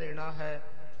ਰਹਿਣ ਦੇਣਾ ਹੈ।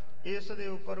 ਇਸ ਦੇ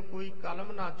ਉੱਪਰ ਕੋਈ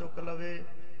ਕਲਮ ਨਾ ਚੁੱਕ ਲਵੇ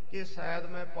ਕਿ ਸ਼ਾਇਦ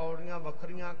ਮੈਂ ਪੌੜੀਆਂ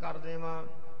ਵੱਖਰੀਆਂ ਕਰ ਦੇਵਾਂ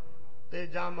ਤੇ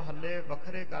ਜਾਂ ਮਹੱਲੇ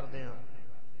ਵੱਖਰੇ ਕਰ ਦਿਆਂ,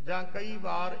 ਜਾਂ ਕਈ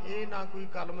ਵਾਰ ਇਹ ਨਾ ਕੋਈ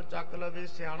ਕਲਮ ਚੱਕ ਲਵੇ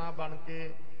ਸਿਆਣਾ ਬਣ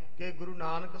ਕੇ ਕਿ ਗੁਰੂ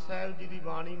ਨਾਨਕ ਸਾਹਿਬ ਜੀ ਦੀ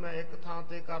ਬਾਣੀ ਮੈਂ ਇੱਕ ਥਾਂ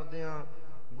ਤੇ ਕਰ ਦਿਆਂ,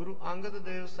 ਗੁਰੂ ਅੰਗਦ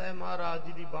ਦੇਵ ਸਾਹਿਬ ਮਹਾਰਾਜ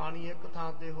ਜੀ ਦੀ ਬਾਣੀ ਇੱਕ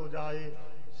ਥਾਂ ਤੇ ਹੋ ਜਾਏ,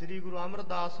 ਸ੍ਰੀ ਗੁਰੂ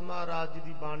ਅਮਰਦਾਸ ਮਹਾਰਾਜ ਜੀ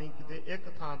ਦੀ ਬਾਣੀ ਕਿਤੇ ਇੱਕ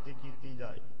ਥਾਂ ਤੇ ਕੀਤੀ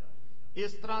ਜਾਏ।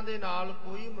 ਇਸ ਤਰ੍ਹਾਂ ਦੇ ਨਾਲ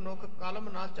ਕੋਈ ਮਨੁੱਖ ਕਲਮ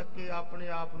ਨਾ ਚੱਕੇ ਆਪਣੇ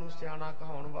ਆਪ ਨੂੰ ਸਿਆਣਾ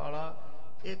ਕਹਾਉਣ ਵਾਲਾ।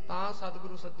 ਇਹ ਤਾਂ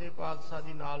ਸਤਿਗੁਰੂ ਸੱਚੇ ਪਾਤਸ਼ਾਹ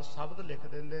ਜੀ ਨਾਲ ਸ਼ਬਦ ਲਿਖ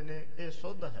ਦਿੰਦੇ ਨੇ, ਇਹ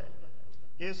ਸੁੱਧ ਹੈ,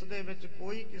 ਇਸ ਦੇ ਵਿੱਚ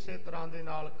ਕੋਈ ਕਿਸੇ ਤਰ੍ਹਾਂ ਦੇ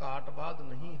ਨਾਲ ਘਾਟ ਬਾਧ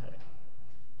ਨਹੀਂ ਹੈ।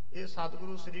 ਇਹ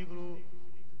ਸਤਿਗੁਰੂ ਸ੍ਰੀ ਗੁਰੂ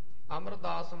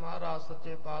ਅਮਰਦਾਸ ਮਹਾਰਾਜ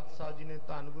ਸੱਚੇ ਪਾਤਸ਼ਾਹ ਜੀ ਨੇ,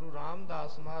 ਧੰਨ ਗੁਰੂ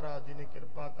ਰਾਮਦਾਸ ਮਹਾਰਾਜ ਜੀ ਨੇ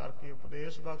ਕਿਰਪਾ ਕਰਕੇ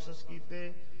ਉਪਦੇਸ਼ ਬਖਸ਼ਿਸ਼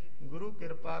ਕੀਤੇ। ਗੁਰੂ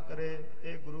ਕਿਰਪਾ ਕਰੇ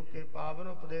ਇਹ ਗੁਰੂ ਕੇ ਪਾਵਨ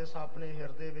ਉਪਦੇਸ਼ ਆਪਣੇ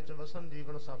ਹਿਰਦੇ ਵਿੱਚ ਵਸਣ,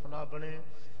 ਜੀਵਨ ਸਫਲਾ ਬਣੇ।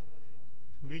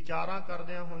 ਵਿਚਾਰਾਂ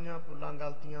ਕਰਦਿਆਂ ਹੋਈਆਂ ਭੁੱਲਾਂ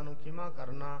ਗਲਤੀਆਂ ਨੂੰ ਖਿਮਾ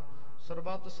ਕਰਨਾ।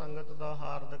 ਸਰਬੱਤ ਸੰਗਤ ਦਾ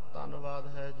ਹਾਰਦਿਕ ਧੰਨਵਾਦ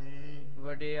ਹੈ ਜੀ।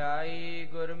 ਵਡਿਆਈ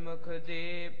ਗੁਰਮੁਖ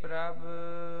ਦੇ ਪ੍ਰਭ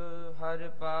ਹਰ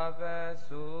ਪਾਵੈ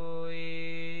ਸੋਈ,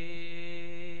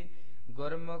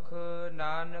 ਗੁਰਮੁਖ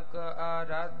ਨਾਨਕ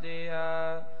ਆਰਾਧਿਆ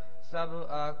ਸਭ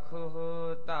ਆਖੋ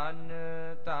ਧੰਨ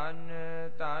ਧੰਨ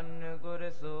ਧੰਨ ਗੁਰ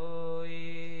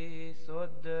ਸੋਈ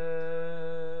ਸੁਧ।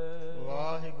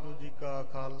 ਵਾਹਿਗੁਰੂ ਜੀ ਕਾ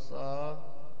ਖਾਲਸਾ,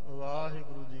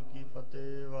 ਵਾਹਿਗੁਰੂ ਜੀ ਕੀ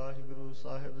ਫਤਿਹ। ਵਾਹਿਗੁਰੂ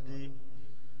ਸਾਹਿਬ ਜੀ।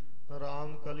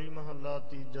 ਰਾਮ ਕਲੀ ਮਹੱਲਾ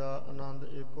ਤੀਜਾ। ਆਨੰਦ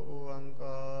ਇੱਕ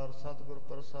ਓੰਕਾਰ। ਸਤਿਗੁਰ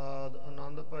ਪ੍ਰਸਾਦ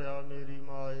ਆਨੰਦ ਭਇਆ ਮੇਰੀ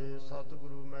ਮਾਏ,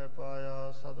 ਸਤਿਗੁਰੂ ਮੈਂ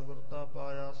ਪਾਇਆ, ਸਤਿਗੁਰ ਤਾ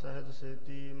ਪਾਇਆ ਸਹਿਜ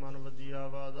ਸੇਤੀ, ਮਨ ਵਜੀਆ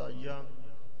ਵਾਧਾਈਆ।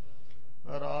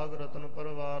 ਰਾਗ ਰਤਨ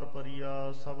ਪਰਵਾਰ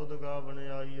ਪਰਿਆ ਸ਼ਬਦ ਗਾਵਣ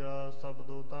ਆਈਆ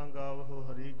ਸ਼ਬਦੋ ਤਾਂ ਗਾਵਹੁ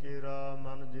ਹਰੀ ਕੇਰਾ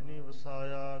ਮਨ ਜਿਨੀ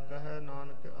ਵਸਾਇਆ ਕਹੈ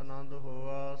ਨਾਨਕ ਆਨੰਦ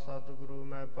ਹੋਆ ਸਤਿਗੁਰੂ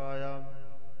ਮੈਂ ਪਾਇਆ।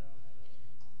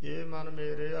 ਇਹ ਮਨ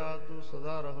ਮੇਰਿਆ ਤੂੰ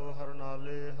ਸਦਾ ਰਹੋ ਹਰ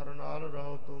ਨਾਲੇ ਹਰ ਨਾਲ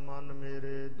ਰਹੋ ਤੂੰ ਮਨ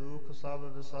ਮੇਰੇ ਦੁਖ ਸਭ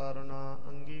ਵਿਸਾਰਨਾ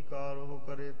ਅੰਗੀਕਾਰ ਹੋ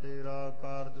ਕਰੇ ਤੇਰਾ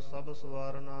ਕਾਰਜ ਸਭ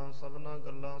ਸਵਾਰਨਾ ਸਭਨਾ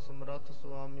ਗੱਲਾਂ ਸਮਰੱਥ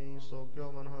ਸੁਆਮੀ ਸੋ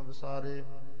ਕਿਉ ਮਨ ਵਿਸਾਰੇ।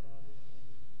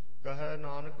 ਕਹੈ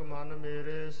ਨਾਨਕ ਮਨ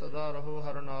ਮੇਰੇ ਸਦਾ ਰਹੋ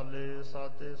ਹਰ ਨਾਲੇ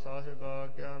ਸਾਚੇ ਸਾਹਿਬਾ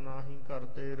ਕਿਆ ਨਾਹੀ ਘਰ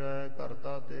ਤੇਰੈ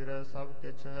ਕਰਤਾ ਤੇਰੈ ਸਭ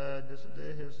ਕਿਛ ਹੈ ਜਿਸ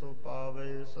ਦੇਹ ਸੋ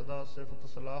ਪਾਵੇ ਸਦਾ ਸਿਫਤ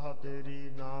ਸਲਾਹ ਤੇਰੀ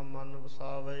ਨਾਮ ਮਨ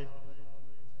ਵਸਾਵੇ।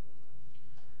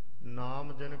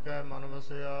 ਨਾਮ ਜਿਨ ਕੈ ਮਨ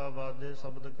ਵਸਿਆ ਵਾਜੇ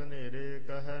ਸ਼ਬਦ ਘਨੇਰੇ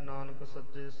ਕਹੈ ਨਾਨਕ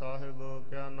ਸੱਚੇ ਸਾਹਿਬ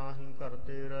ਕਿਆ ਨਾਹੀ ਘਰ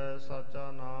ਤੇਰੈ ਸਾਚਾ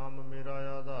ਨਾਮ ਮੇਰਾ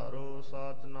ਆਧਾਰੋ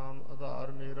ਸਾਚ ਨਾਮ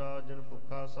ਆਧਾਰ ਮੇਰਾ ਜਿਨ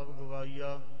ਭੁੱਖਾ ਸਭ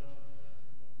ਗਵਾਈਆ।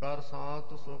 ਕਰ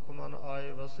ਸਾਤ ਸੁਖ ਮਨ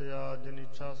ਆਏ ਵਸਿਆ ਜਿਨ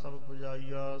ਇੱਛਾ ਸਭ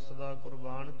ਪੁਜਾਈਆ ਸਦਾ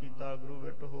ਕੁਰਬਾਨ ਕੀਤਾ ਗੁਰੂ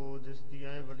ਵਿਟ ਹੋ ਜਿਸ ਦੀ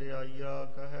ਐ ਵਡਿਆਈਆ।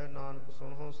 ਕਹੈ ਨਾਨਕ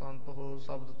ਸੁਣੋ ਸੰਤ ਹੋ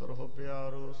ਸ਼ਬਦ ਤਰਹੁ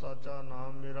ਪਿਆਰੋ ਸਾਚਾ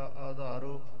ਨਾਮ ਮੇਰਾ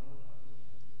ਆਧਾਰੋ।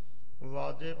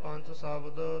 ਵਾਜੇ ਪੰਜ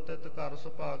ਸ਼ਬਦ ਤਿਤ ਘਰ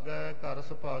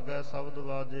ਸੁਭਾਗੈ ਸ਼ਬਦ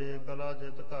ਵਾਜੇ ਕਲਾ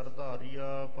ਜਿਤ ਘਰ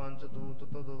ਧਾਰੀਆ ਪੰਜ ਦੂਤ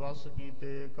ਤੁਧ ਵਸ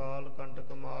ਕੀਤੇ ਕਾਲ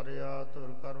ਕੰਟਕ ਮਾਰਿਆ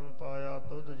ਧੁਰ ਕਰਮ ਪਾਇਆ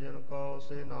ਤੁਧ ਜਿਨ ਕਉ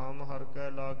ਸੇ ਨਾਮ ਹਰਿ ਕੈ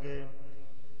ਲਾਗੇ।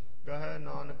 ਕਹੈ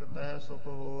ਨਾਨਕ ਤਹਿ ਸੁਖ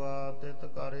ਹੋਆ ਤਿਤ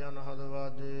ਘਰ ਅਨਹਦ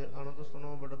ਵਾਜੇ ਅਨੰਦ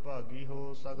ਸੁਨੋ ਬੜ ਭਾਗੀ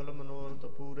ਹੋ ਸਗਲ ਮਨੋਰਥ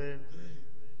ਪੂਰੇ।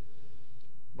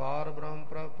 ਬਾਰ ਬ੍ਰਹਮ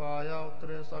ਪ੍ਰਭ ਪਾਇਆ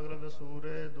ਉਤਰੇ ਸਗਲ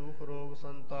ਵਿਸੂਰੇ ਦੁਖ ਰੋਗ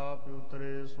ਸੰਤਾਪ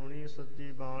ਉਤਰੇ ਸੁਣੀ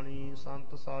ਸੱਚੀ ਬਾਣੀ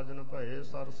ਸੰਤ ਸਾਜਨ ਭਏ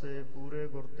ਸਰਸੇ ਪੂਰੇ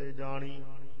ਗੁਰ ਤੇ ਜਾਣੀ।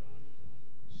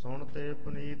 ਸੁਣ ਤੇ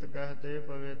ਪੁਨੀਤ ਕਹਿਤੇ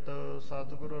ਪਵਿੱਤ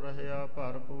ਸਤਿਗੁਰ ਰਹਿਆ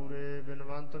ਭਰ ਪੂਰੇ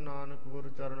ਬਿਨਵੰਤ ਨਾਨਕ ਗੁਰ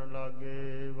ਚਰਨ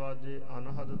ਲਾਗੇ ਵਾਜੇ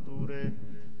ਅਨਹਦ ਤੂਰੇ।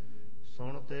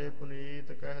 ਸੁਣ ਤੇ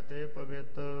ਪੁਨੀਤ ਕਹਿਤੇ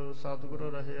ਪਵਿੱਤ ਸਤਿਗੁਰ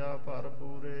ਰਹਿਆ ਭਰ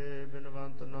ਪੂਰੇ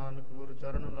ਬਿਨਵੰਤ ਨਾਨਕ ਗੁਰ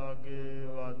ਚਰਨ ਲਾਗੇ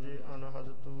ਵਾਜੇ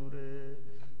ਅਨਹਦ ਤੂਰੇ।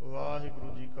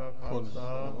 ਵਾਹਿਗੁਰੂ ਜੀ ਕਾ ਖਾਲਸਾ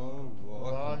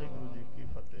ਵਾਹਿਗੁਰੂ ਜੀ ਕੀ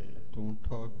ਫਤਿਹ। ਤੂੰ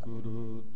ਠਾਕੁਰ